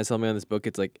was trying to sell me on this book,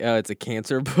 it's like, oh, it's a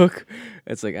cancer book.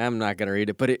 It's like I'm not gonna read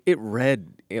it, but it read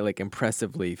like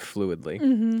impressively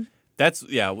fluidly. That's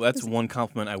one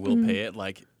compliment I will pay it.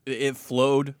 Like it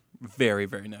flowed very,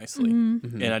 very nicely.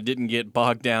 And I didn't get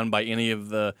bogged down by any of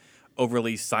the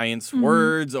overly science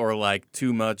words or like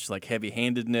too much like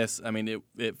heavy-handedness. I mean,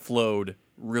 it flowed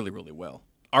really, really well.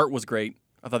 Art was great.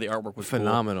 I thought the artwork was cool.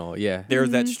 Phenomenal. Yeah. There's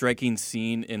that striking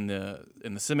scene in the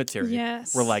cemetery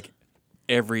Yes. where like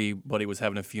everybody was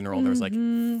having a funeral. There was like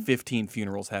 15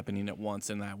 funerals happening at once,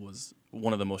 and that was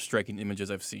one of the most striking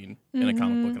images I've seen in a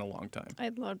comic book in a long time. I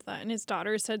loved that. And his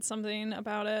daughter said something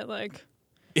about it, like,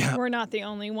 Yeah. we're not the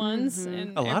only ones.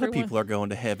 And A lot of everyone- people are going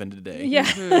to heaven today. Yeah.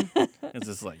 It's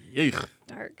just like, yuck.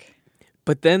 Dark.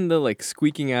 But then the like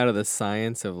squeaking out of the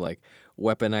science of like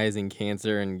weaponizing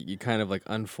cancer and you kind of like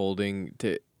unfolding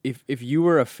to if you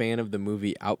were a fan of the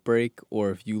movie Outbreak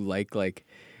or if you like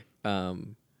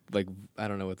I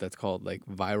don't know what that's called, like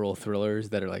viral thrillers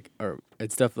that are like or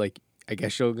and stuff like I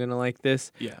guess you're gonna like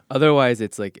this. Yeah. Otherwise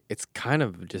it's like it's kind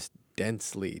of just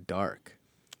densely dark.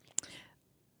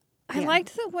 I Yeah.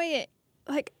 liked the way it,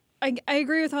 like, I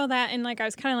agree with all that. And, like, I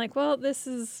was kind of like, well, this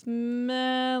is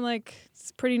meh, like,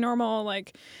 it's pretty normal.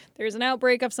 Like, there's an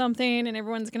outbreak of something and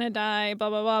everyone's going to die, blah,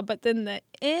 blah, blah. But then the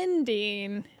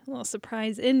ending, a little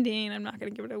surprise ending, I'm not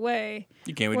going to give it away.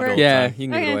 You can't wait Where- to go. Yeah, Time. you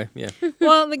can get Okay. away. Yeah.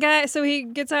 Well, the guy, so he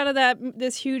gets out of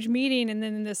this huge meeting and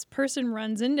then this person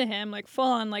runs into him, like, full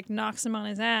on, like, knocks him on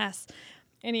his ass.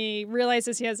 And he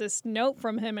realizes he has this note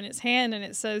from him in his hand and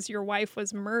it says, "Your wife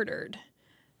was murdered."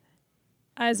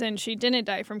 As in, she didn't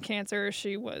die from cancer.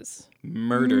 She was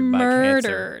Murdered by cancer.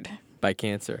 murdered. By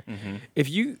cancer.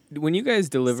 Mm-hmm. When you guys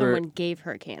deliver Someone gave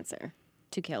her cancer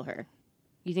to kill her.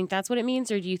 You think that's what it means,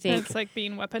 or do you think? It's like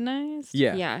being weaponized.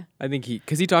 Yeah. Yeah. I think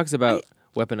because he talks about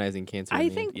weaponizing cancer. I in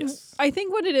the think end. Yes. I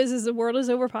think what it is the world is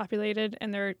overpopulated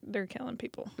and they're killing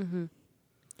people.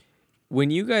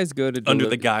 When you guys go to Under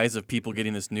the guise of people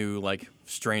getting this new like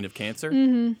strain of cancer.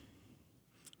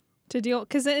 To deal,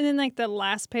 because then like the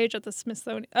last page at the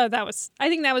Smithsonian, I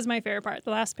think that was my favorite part.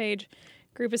 The last page,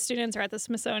 group of students are at the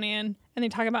Smithsonian and they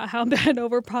talk about how bad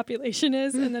overpopulation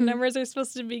is and the numbers are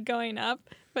supposed to be going up,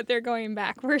 but they're going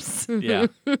backwards. Yeah.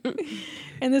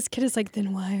 And this kid is like,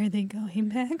 then why are they going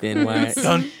backwards? Then why?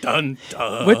 Dun dun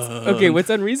dun. What's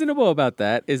unreasonable about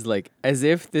that is like as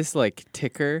if this like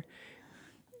ticker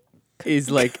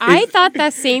is like I thought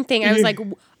that same thing. I was like,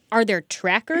 are there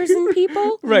trackers in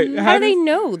people? Right. How do they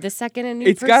know the second a new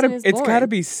it's person is born? it's gotta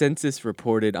be census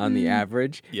reported on the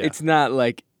average. Yeah. It's not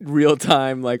like real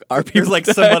time like are people There's like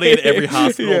somebody at every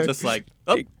hospital Yeah. just like,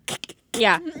 oh,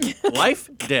 Yeah. life,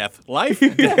 death, life,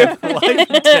 death, life,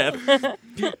 death.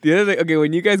 The other thing, okay,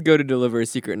 when you guys go to deliver a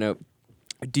secret note,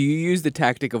 do you use the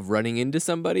tactic of running into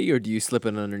somebody or do you slip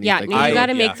it underneath? Yeah. like, No, you got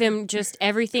to yeah. make them just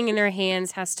everything in their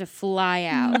hands has to fly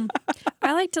out.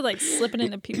 I like to like slip it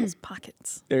into people's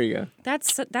pockets. There you go.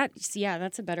 That's a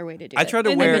better way to do it. I try to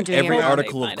And they've wear been doing it every while they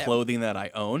article of find out. clothing that I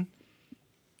own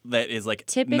that is like not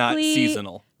Typically-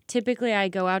 seasonal. Typically, I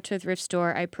go out to a thrift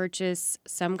store. I purchase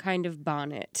some kind of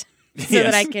bonnet so Yes.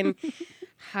 that I can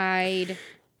hide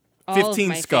all of 15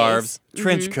 my scarves, face.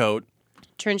 trench coat,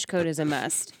 Trench coat is a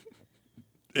must.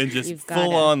 and just You've gotta-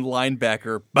 full on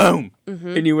linebacker. Boom.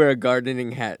 And you wear a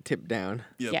gardening hat tipped down.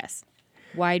 Yep. Yes.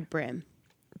 Wide brim.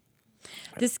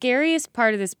 The scariest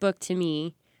part of this book to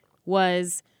me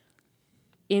was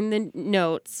in the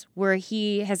notes where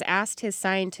he has asked his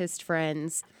scientist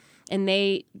friends and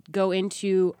they go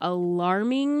into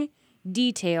alarming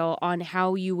detail on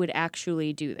how you would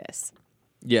actually do this.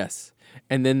 Yes.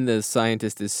 And then the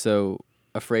scientist is so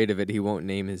afraid of it he won't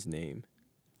name his name.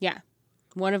 Yeah.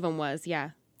 One of them was,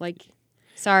 yeah. Like,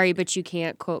 sorry, but you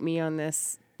can't quote me on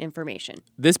this information.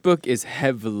 This book is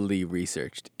heavily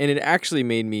researched, and it actually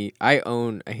made me. I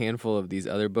own a handful of these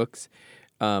other books.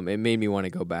 It made me want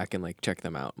to go back and like check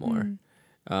them out more,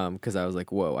 because I was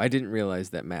like, "Whoa!" I didn't realize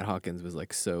that Matt Hawkins was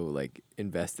like so like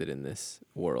invested in this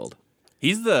world.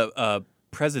 He's the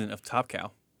president of Top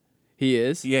Cow. He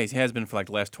is. Yeah, he has been for like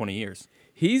the last 20 years.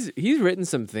 He's written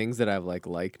some things that I've like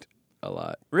liked a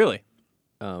lot Really?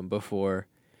 before.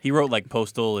 He wrote like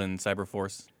Postal and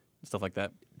Cyberforce, stuff like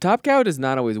that. Top Cow does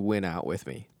not always win out with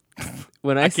me.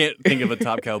 When I can't think of a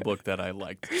Top Cow book that I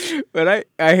liked. But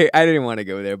I didn't want to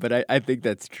go there, but I think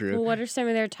that's true. Well, what are some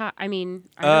of their top? I mean,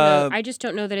 I don't know. I just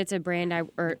don't know that it's a brand.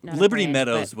 Or not a Liberty brand,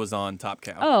 Meadows but- was on Top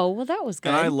Cow. Oh, well, that was good.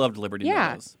 And I loved Liberty Yeah.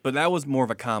 Meadows. But that was more of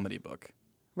a comedy book.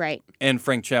 Right. And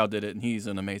Frank Chow did it, and he's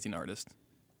an amazing artist.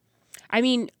 I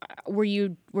mean, were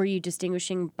you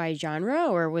distinguishing by genre,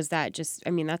 or was that just? I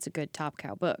mean, that's a good Top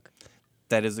Cow book.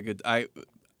 That is a good.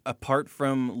 Apart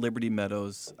from Liberty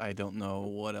Meadows, I don't know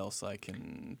what else I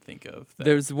can think of.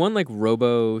 There's one like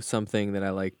Robo something that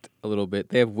I liked a little bit.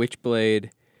 They have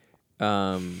Witchblade.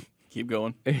 Keep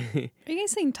going. Are you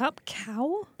guys saying Top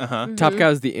Cow? Top Cow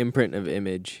is the imprint of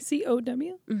Image.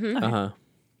 COW?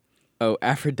 Oh,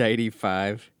 Aphrodite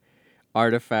 5,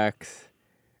 Artifacts.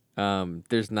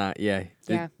 There's not. Yeah.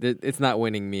 Yeah. It's not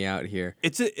winning me out here.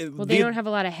 Well, they don't have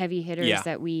a lot of heavy hitters Yeah.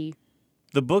 that we.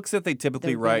 The books that they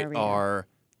typically The write arena. are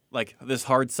like this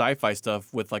hard sci-fi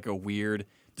stuff with like a weird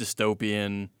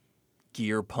dystopian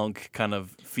gear punk kind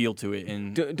of feel to it.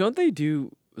 And Don't they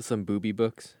do some booby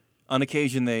books? on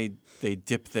occasion, they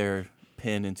dip their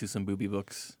pen into some booby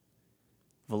books.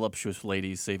 Voluptuous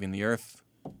ladies saving the earth,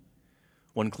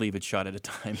 one cleavage shot at a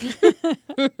time.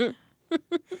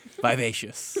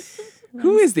 Vivacious.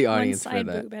 Who is the One audience for side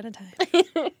that? boob at a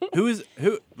time.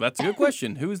 Who? That's a good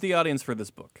question. Who is the audience for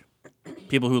this book?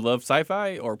 People who love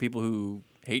sci-fi or people who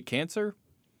hate cancer?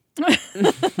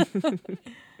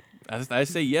 I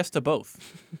say yes to both.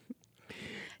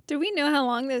 Do we know how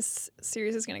long this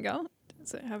series is going to go?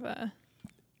 Does it have a...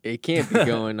 It can't be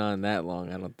going on that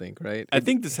long, I don't think, right? I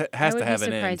think this has to have I would an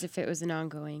be surprised end. if it was an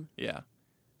ongoing. Yeah.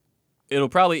 It'll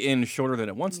probably end shorter than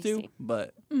it wants Let me to, see.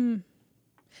 but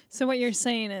So what you're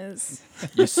saying is...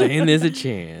 You're saying there's a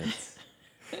chance.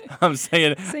 I'm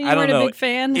saying So you I don't weren't know a big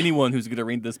fan? anyone who's going to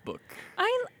read this book.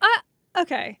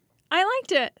 Okay. I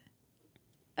liked it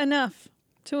enough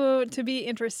to be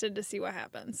interested to see what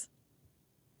happens.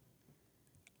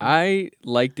 I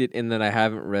liked it in that I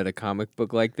haven't read a comic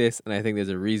book like this, and I think there's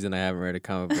a reason I haven't read a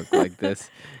comic book like this,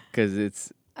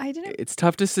 because I didn't... it's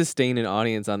tough to sustain an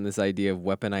audience on this idea of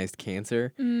weaponized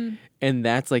cancer, and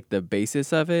that's like the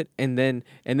basis of it. And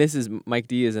this is Mike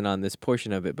D isn't on this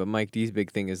portion of it, but Mike D's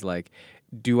big thing is like,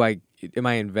 am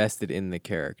I invested in the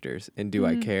characters and do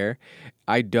I care?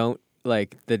 I don't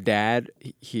like the dad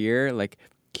here. Like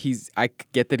I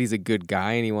get that he's a good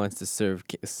guy and he wants to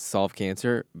solve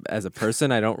cancer. As a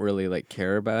person, I don't really like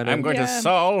care about him. I'm going to Yeah.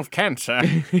 solve cancer.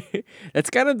 That's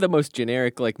kind of the most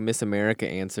generic like Miss America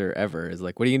answer ever. Is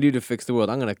like, what are you gonna do to fix the world?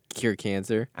 I'm gonna cure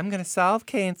cancer. I'm going to solve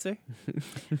cancer.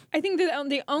 I think that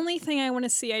the only thing I want to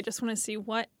see, I just want to see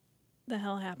what the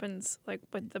hell happens, like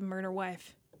with the murder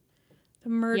wife, the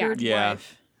murdered Yeah.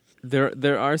 wife.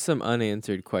 There are some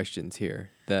unanswered questions here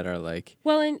that are like,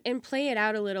 Well, and play it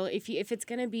out a little. If it's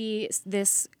going to be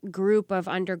this group of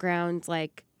underground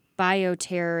like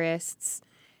bioterrorists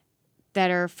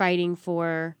that are fighting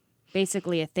for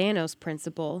basically a Thanos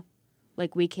principle,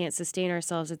 like we can't sustain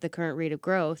ourselves at the current rate of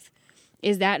growth,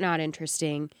 is that not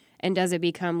interesting? And does it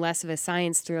become less of a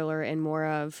science thriller and more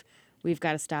of we've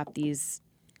got to stop these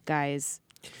guys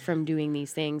from doing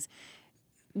these things?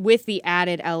 With the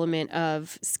added element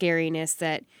of scariness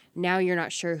that now you're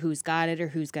not sure who's got it or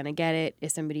who's going to get it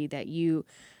is somebody that you...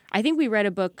 I think we read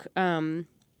a book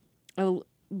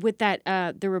with that,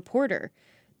 the reporter,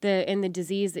 and the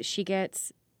disease that she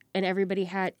gets, and everybody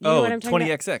had... You know what I'm talking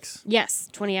about? 20XX. Yes,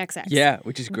 20XX. yeah,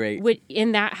 which is great.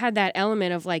 And that had that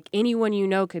element of like anyone you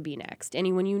know could be next.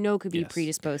 Anyone you know could be Yes.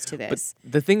 predisposed to But this.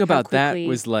 the thing about that quickly-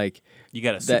 was like You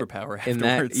got a that superpower in that,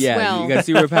 afterwards. yeah, Well- you got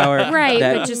superpower. Right,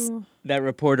 that, but just... that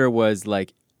reporter was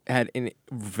like had a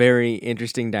very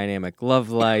interesting dynamic love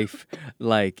life.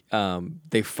 Like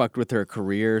they fucked with her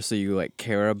career, so you like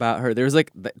care about her. There's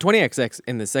like 20XX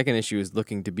in the second issue is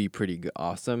looking to be pretty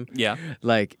awesome. Yeah.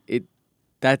 Like it.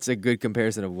 That's a good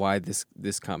comparison of why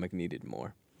this comic needed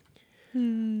more.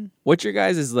 What's your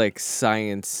guys' like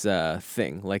science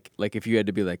thing? Like if you had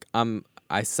to be like,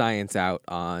 I science out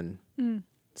on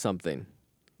something,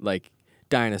 like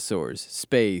dinosaurs,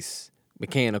 space,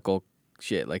 mechanical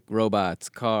shit, like robots,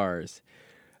 cars.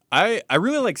 I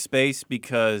really like space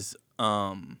because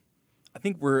I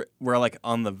think we're like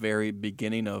on the very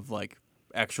beginning of like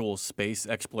actual space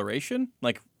exploration.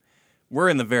 Like we're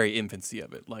in the very infancy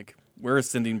of it. Like we're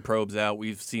sending probes out.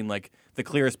 We've seen like the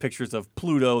clearest pictures of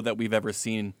Pluto that we've ever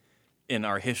seen in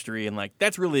our history, and like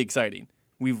that's really exciting.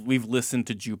 We've listened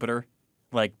to Jupiter.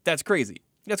 Like that's crazy.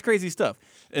 That's crazy stuff.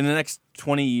 In the next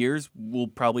 20 years, we'll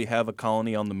probably have a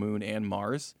colony on the moon and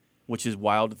Mars, which is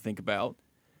wild to think about.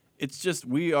 It's just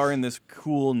we are in this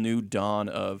cool new dawn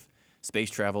of space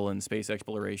travel and space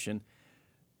exploration.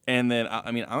 And then,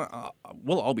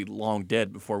 we'll all be long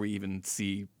dead before we even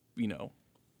see,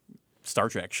 Star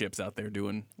Trek ships out there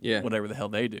doing whatever the hell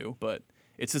they do. But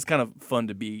it's just kind of fun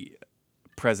to be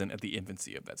present at the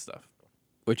infancy of that stuff.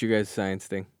 What's your guys' science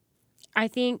thing? I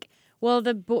think, well,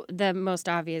 the most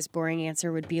obvious boring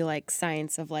answer would be like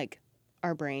science of like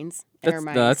our brains and our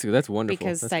minds. That's wonderful.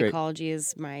 Because that's great. psychology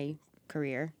is my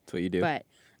career. That's what you do. But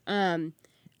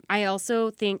I also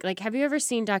think, like, have you ever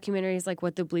seen documentaries like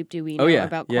What the Bleep Do We Know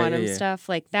about Yeah, quantum yeah. stuff?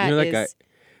 Like that you know is...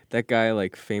 that guy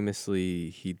like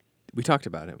famously we talked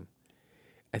about him.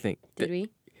 I think. Did we?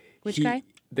 Which He- guy?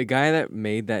 The guy that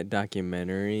made that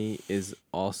documentary is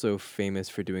also famous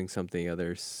for doing something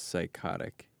other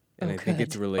psychotic. And Oh, I think good.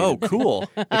 it's related. Oh, cool.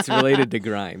 It's related to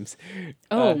Grimes.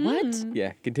 Oh, what?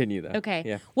 Yeah, continue though. Okay.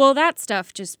 Yeah. Well, that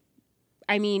stuff just...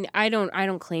 I mean, I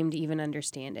don't claim to even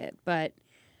understand it, but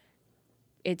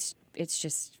it's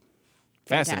just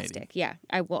Fascinating. fantastic. Yeah,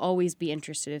 I will always be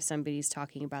interested if somebody's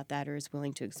talking about that or is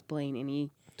willing to explain any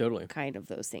Totally. kind of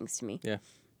those things to me. Yeah.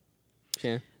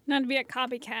 Shannon? Not to be a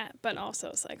copycat, but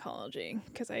also psychology,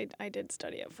 because I did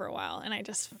study it for a while, and I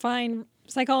just find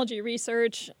psychology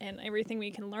research and everything we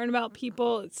can learn about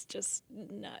people, it's just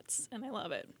nuts, and I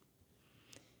love it.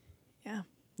 Yeah.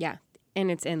 Yeah, and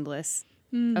it's endless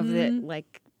of the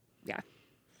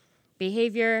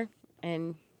behavior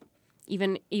and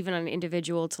even on an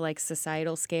individual to like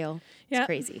societal scale. It's Yeah.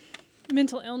 crazy.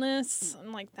 Mental illness,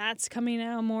 and like that's coming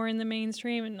out more in the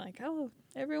mainstream, and like, oh,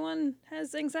 everyone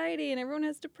has anxiety and everyone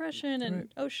has depression,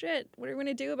 and oh shit, what are we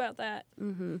gonna do about that?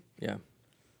 Yeah.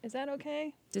 Is that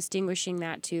okay? Distinguishing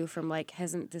that too from like,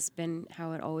 hasn't this been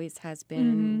how it always has been?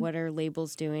 And what are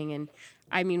labels doing? And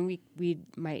I mean, we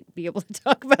might be able to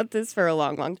talk about this for a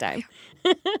long, long time.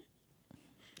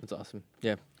 That's awesome.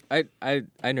 Yeah. I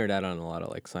nerd out on a lot of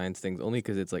like science things only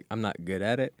because it's like I'm not good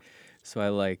at it. So I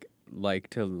like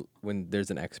to when there's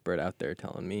an expert out there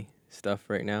telling me stuff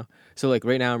right now. So like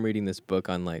right now I'm reading this book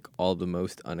on like all the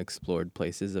most unexplored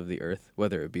places of the earth,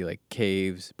 whether it be like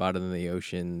caves, bottom of the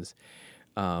oceans,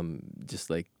 just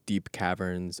like deep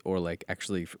caverns, or like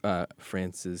actually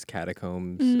France's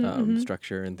catacombs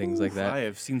structure and things like that. I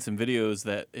have seen some videos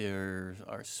that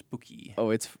are spooky. Oh,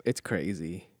 it's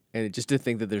crazy. And just to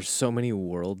think that there's so many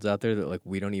worlds out there that like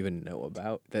we don't even know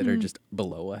about that are just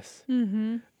below us,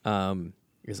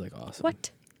 is like awesome.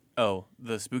 What? Oh,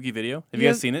 the spooky video. Have you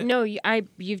guys seen it? No,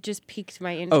 you've just piqued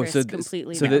my interest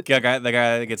completely. so now. the- The guy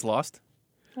that gets lost.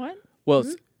 What? Well,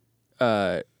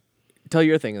 tell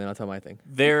your thing and then I'll tell my thing.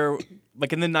 There,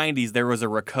 like in the 90s, there was a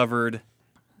recovered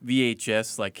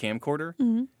VHS like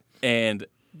camcorder, and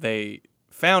they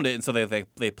found it, and so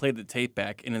they played the tape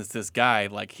back, and it's this guy,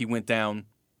 like he went down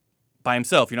by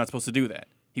himself. You're not supposed to do that.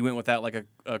 He went without like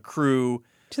a crew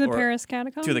To the or- Paris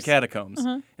catacombs? to the catacombs,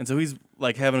 and so he's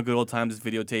like having a good old time just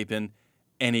videotaping,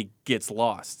 and he gets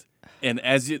lost. And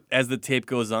as the tape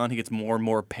goes on, he gets more and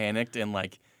more panicked and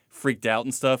like freaked out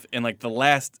and stuff. And like the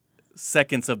last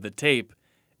seconds of the tape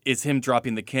is him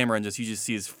dropping the camera, and you just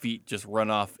see his feet just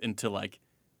run off into like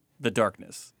the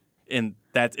darkness, and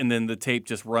then the tape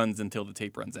just runs until the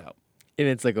tape runs out. And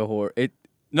it's like a horror.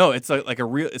 No, it's like a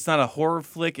real. It's not a horror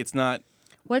flick. It's not.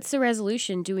 What's the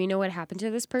resolution? Do we know what happened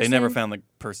to this person? They never found the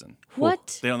person.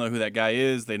 What? They don't know who that guy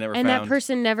is. They never And found. that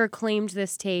person never claimed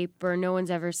this tape, or no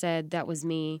one's ever said that was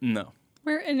me. No.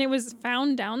 And it was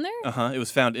found down there? It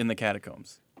was found in the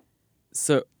catacombs.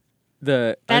 So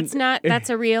That's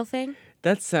a real thing?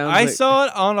 that sounds I like, saw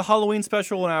it on a Halloween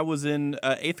special when I was in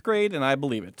 8th grade, and I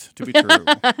believe it to be true.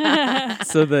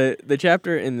 so the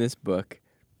chapter in this book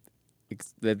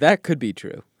that could be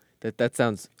true. That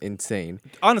sounds insane.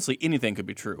 Honestly, anything could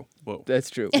be true. Whoa. That's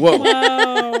true. Whoa.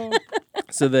 Whoa.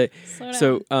 So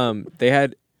Slow down. they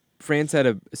had France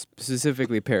had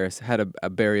specifically Paris had a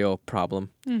burial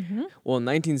problem. Well, in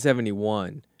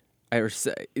 1971,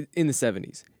 in the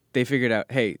 70s, they figured out,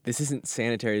 hey, this isn't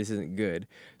sanitary, this isn't good.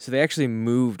 So they actually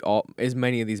moved as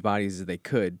many of these bodies as they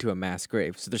could to a mass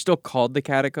grave. So they're still called the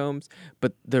catacombs,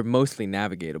 but they're mostly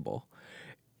navigatable.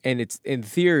 And it's in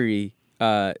theory,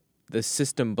 the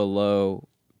system below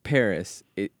Paris,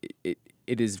 it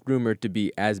is rumored to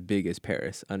be as big as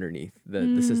Paris underneath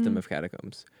the system of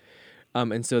catacombs.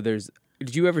 And so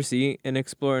did you ever see an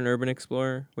urban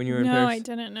explorer when you were in No, Paris? I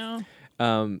didn't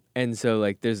know. And so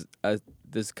like there's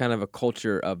kind of a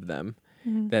culture of them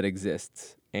that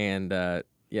exists, and the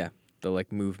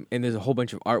like move, and there's a whole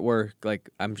bunch of artwork like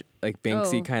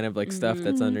Banksy kind of like stuff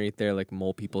that's underneath there, like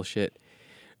mole people shit.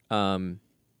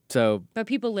 So But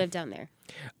people live down there.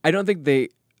 I don't think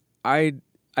I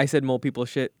said mole people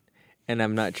shit, and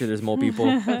I'm not sure there's mole people.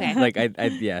 Okay. Like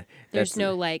yeah. There's that's-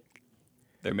 no like.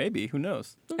 There may be. Who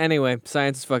knows? Anyway,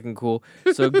 science is fucking cool.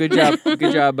 So good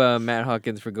job, Matt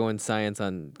Hawkins, for going science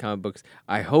on comic books.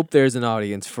 I hope there's an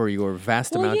audience for your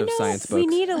vast amount of science books. We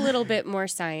need a little bit more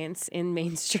science in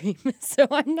mainstream, so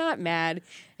I'm not mad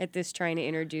at this trying to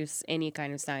introduce any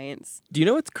kind of science. Do you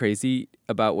know what's crazy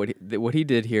about what he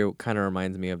did here? Kind of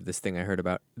reminds me of this thing I heard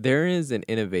about. There is an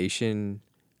innovation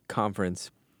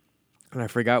conference, and I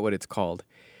forgot what it's called,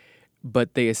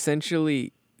 but they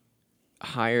essentially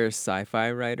hire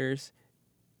sci-fi writers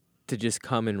to just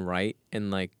come and write and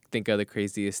like think of the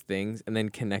craziest things and then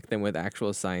connect them with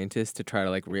actual scientists to try to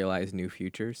like realize new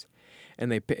futures.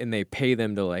 and they pay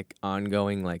them to like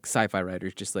ongoing like sci-fi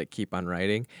writers just like keep on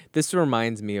writing. This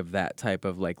reminds me of that type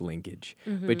of like linkage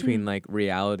between like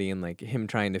reality and like him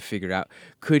trying to figure out,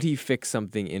 could he fix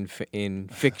something in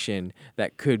fiction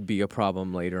that could be a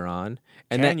problem later on?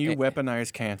 And Can you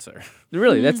weaponize cancer?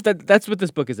 Really, that's what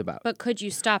this book is about. But could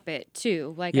you stop it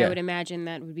too? Like Yeah. I would imagine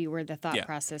that would be where the thought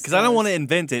process. Because I don't goes. want to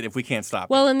invent it if we can't stop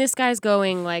Well, it. and this guy's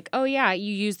going like, oh yeah,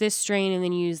 you use this strain and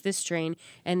then you use this strain,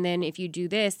 and then if you do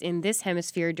this in this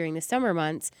hemisphere during the summer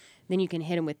months, then you can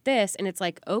hit him with this, and it's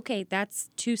like, okay, that's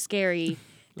too scary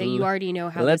that you already know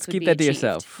how. Let's this would keep be that to achieved.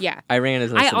 yourself. Yeah, Iran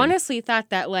is I listening. honestly thought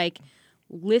that like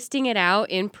listing it out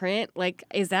in print, like,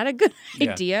 is that a good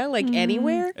Yeah. idea? Like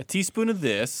anywhere? A teaspoon of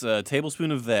this, a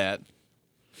tablespoon of that.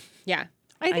 Yeah,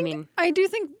 I do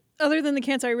think, other than the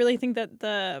cancer, I really think that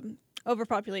the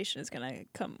overpopulation is going to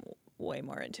come way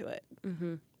more into it.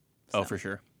 Oh, for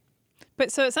sure.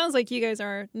 But so it sounds like you guys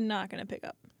are not going to pick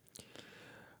up.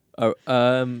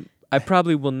 I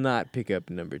probably will not pick up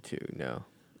number 2. No,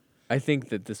 I think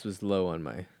that this was low on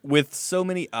my. With so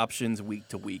many options week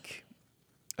to week,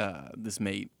 this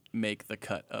may make the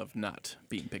cut of not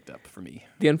being picked up for me.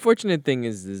 The unfortunate thing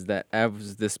is that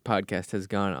as this podcast has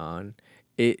gone on,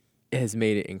 it has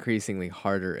made it increasingly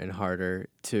harder and harder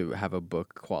to have a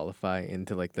book qualify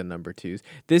into like the number 2s.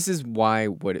 This is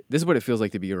what it feels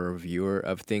like to be a reviewer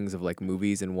of things, of like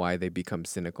movies, and why they become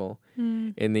cynical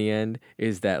in the end,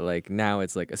 is that like now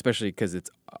it's like, especially because it's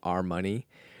our money,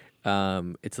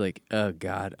 it's like, oh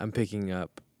God, I'm picking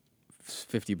up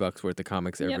 $50 worth of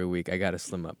comics every week. I got to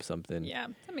slim up something. Yeah,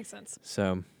 that makes sense.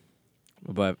 So,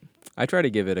 but I try to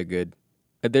give it a good.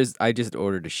 I just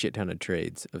ordered a shit ton of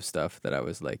trades of stuff that I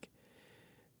was like,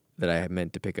 that I had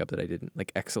meant to pick up that I didn't.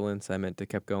 Like Excellence, I meant to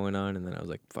kept going on, and then I was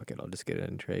like, fuck it, I'll just get it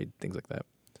in trade, things like that.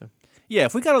 So Yeah,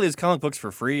 if we got all these comic books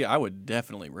for free, I would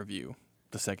definitely review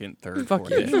the second, third, Fuck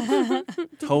fourth issue.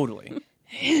 Totally.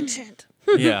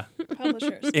 Yeah,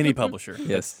 Publishers. any publisher.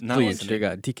 yes, that's not please, listening. dear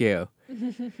God, TKO,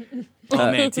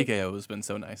 Oh man, TKO has been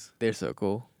so nice. they're so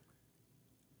cool.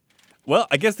 Well,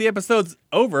 I guess the episode's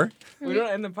over. We don't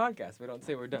end the podcast. We don't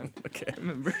say we're done. Okay.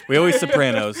 Remember? We always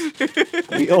Sopranos.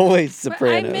 We always But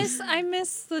Sopranos. I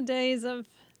miss the days of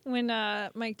when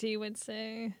Mike T would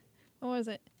say, what was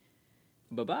it?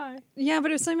 Bye bye. Yeah,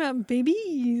 but it was something about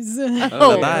babies.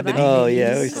 Oh, bye, baby. Oh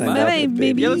yeah, we signed up Bye, with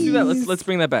baby. Yeah, let's do that. Please. Let's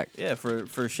bring that back. Yeah,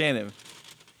 for Shannon.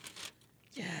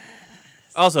 Yes.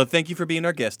 Also, thank you for being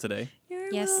our guest today.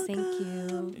 yes, thank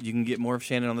you. You can get more of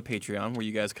Shannon on the Patreon, where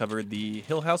you guys covered the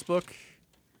Hill House book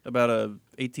about a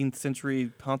 18th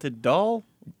century haunted doll.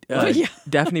 Yeah.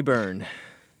 Daphne Byrne.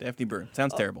 Daphne Byrne.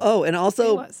 Sounds terrible. Oh, and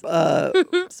also It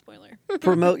was. Spoiler.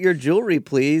 promote your jewelry,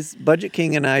 please. Budget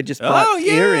King and I just bought Oh,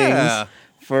 yeah. earrings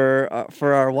for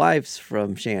our wives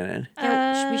from Shannon.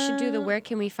 Yeah, we should do the where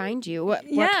can we find you? What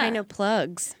yeah. kind of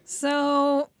plugs?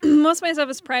 So most of my stuff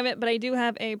is private, but I do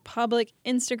have a public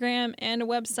Instagram and a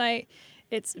website.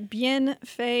 It's Bien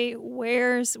Fay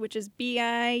Wares, which is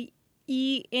BIENFAIT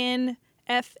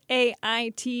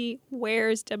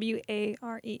Wares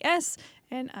WARES.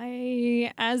 And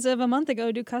I, as of a month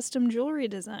ago, do custom jewelry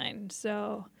design.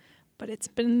 So, but it's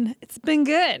been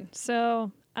good.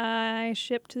 So I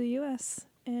ship to the U.S.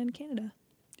 and Canada.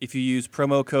 If you use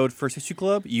promo code First Issue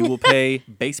Club, you will pay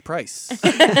base price.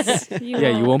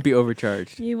 You won't be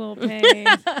overcharged. You will pay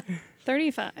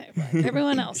 $35 like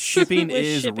everyone else. Shipping With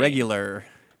is shipping. regular.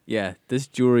 Yeah, this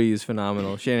jewelry is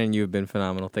phenomenal. Shannon, you have been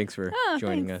phenomenal. Thanks for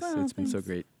joining thanks. us. Oh, It's been so thanks.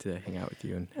 great to hang out with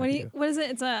you. And What have do you? What is it?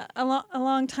 It's a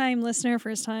long time listener,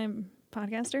 first time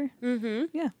podcaster. Mm-hmm.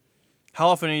 Yeah. How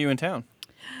often are you in town?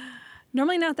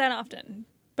 Normally not that often,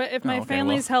 but if my okay,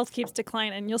 family's well. health keeps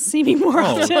declining, you'll see me more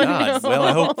Oh, often. God. Well,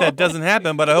 I hope that doesn't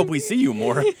happen, but I hope we see you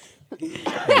more.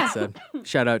 That's sad.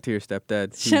 Shout out to your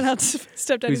stepdad. Shout out to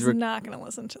stepdad. who's He's rec- not going to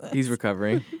listen to this. He's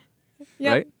recovering.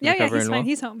 Yep. right? Yeah, Recovering he's well? fine.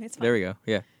 He's home. It's fine. There we go.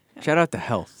 Yeah. Shout out to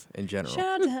health in general.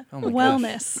 Shout out to Oh my gosh.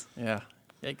 wellness. Yeah.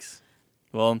 Yikes.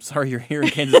 Well, I'm sorry you're here in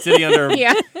Kansas City under,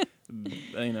 Yeah,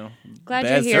 you know, glad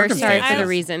bad you're here. Sorry for circumstances. the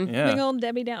reason. Big Yeah. old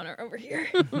Debbie Downer over here.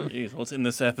 Jeez, let's end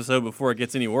this episode before it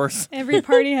gets any worse. Every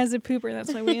party has a pooper.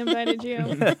 That's why we invited you.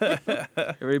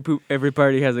 Every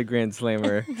party has a grand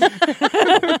slammer.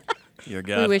 Dear We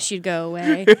God. wish you'd go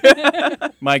away.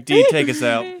 Mike D, take us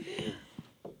out. I'm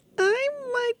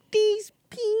Mike D's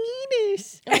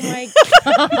penis. Oh my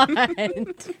god. I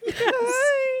just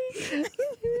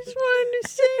wanted to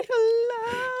say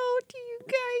hello to you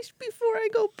guys before I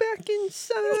go back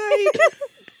inside.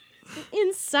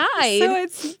 Inside. So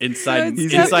it's Inside, it's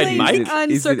inside definitely Mike? He's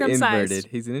an uncircumcised.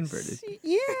 inverted. He's an inverted.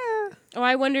 Yeah. Oh,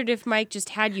 I wondered if Mike just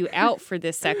had you out for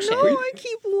this section. No, I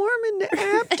keep warming the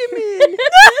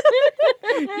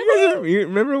abdomen. You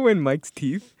remember when Mike's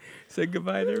teeth said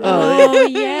goodbye to her? Oh,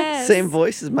 yes. Same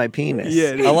voice as my penis.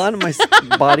 Yeah, it a is. lot of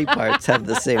my body parts have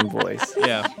the same voice.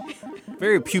 Yeah.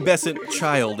 Very pubescent,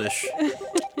 childish.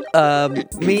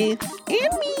 Me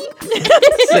and me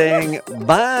saying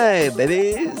bye,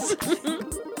 babies.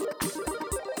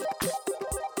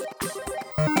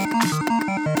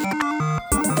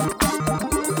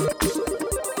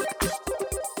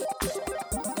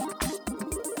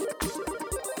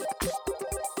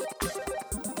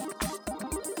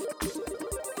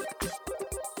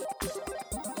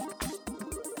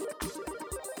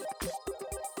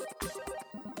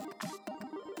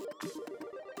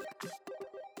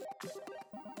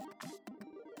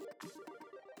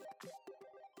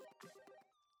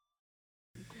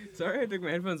 Sorry, I took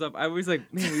my headphones off. I was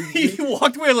like, man, You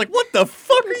walked away like, what the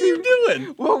fuck are you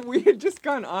doing? well, we had just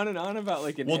gone on and on about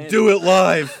like an We'll end. do it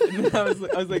live. And then I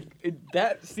was like,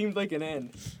 that seemed like an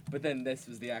end, but then this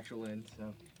was the actual end.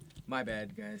 So, my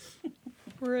bad, guys.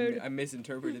 Rude. I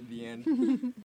misinterpreted the end.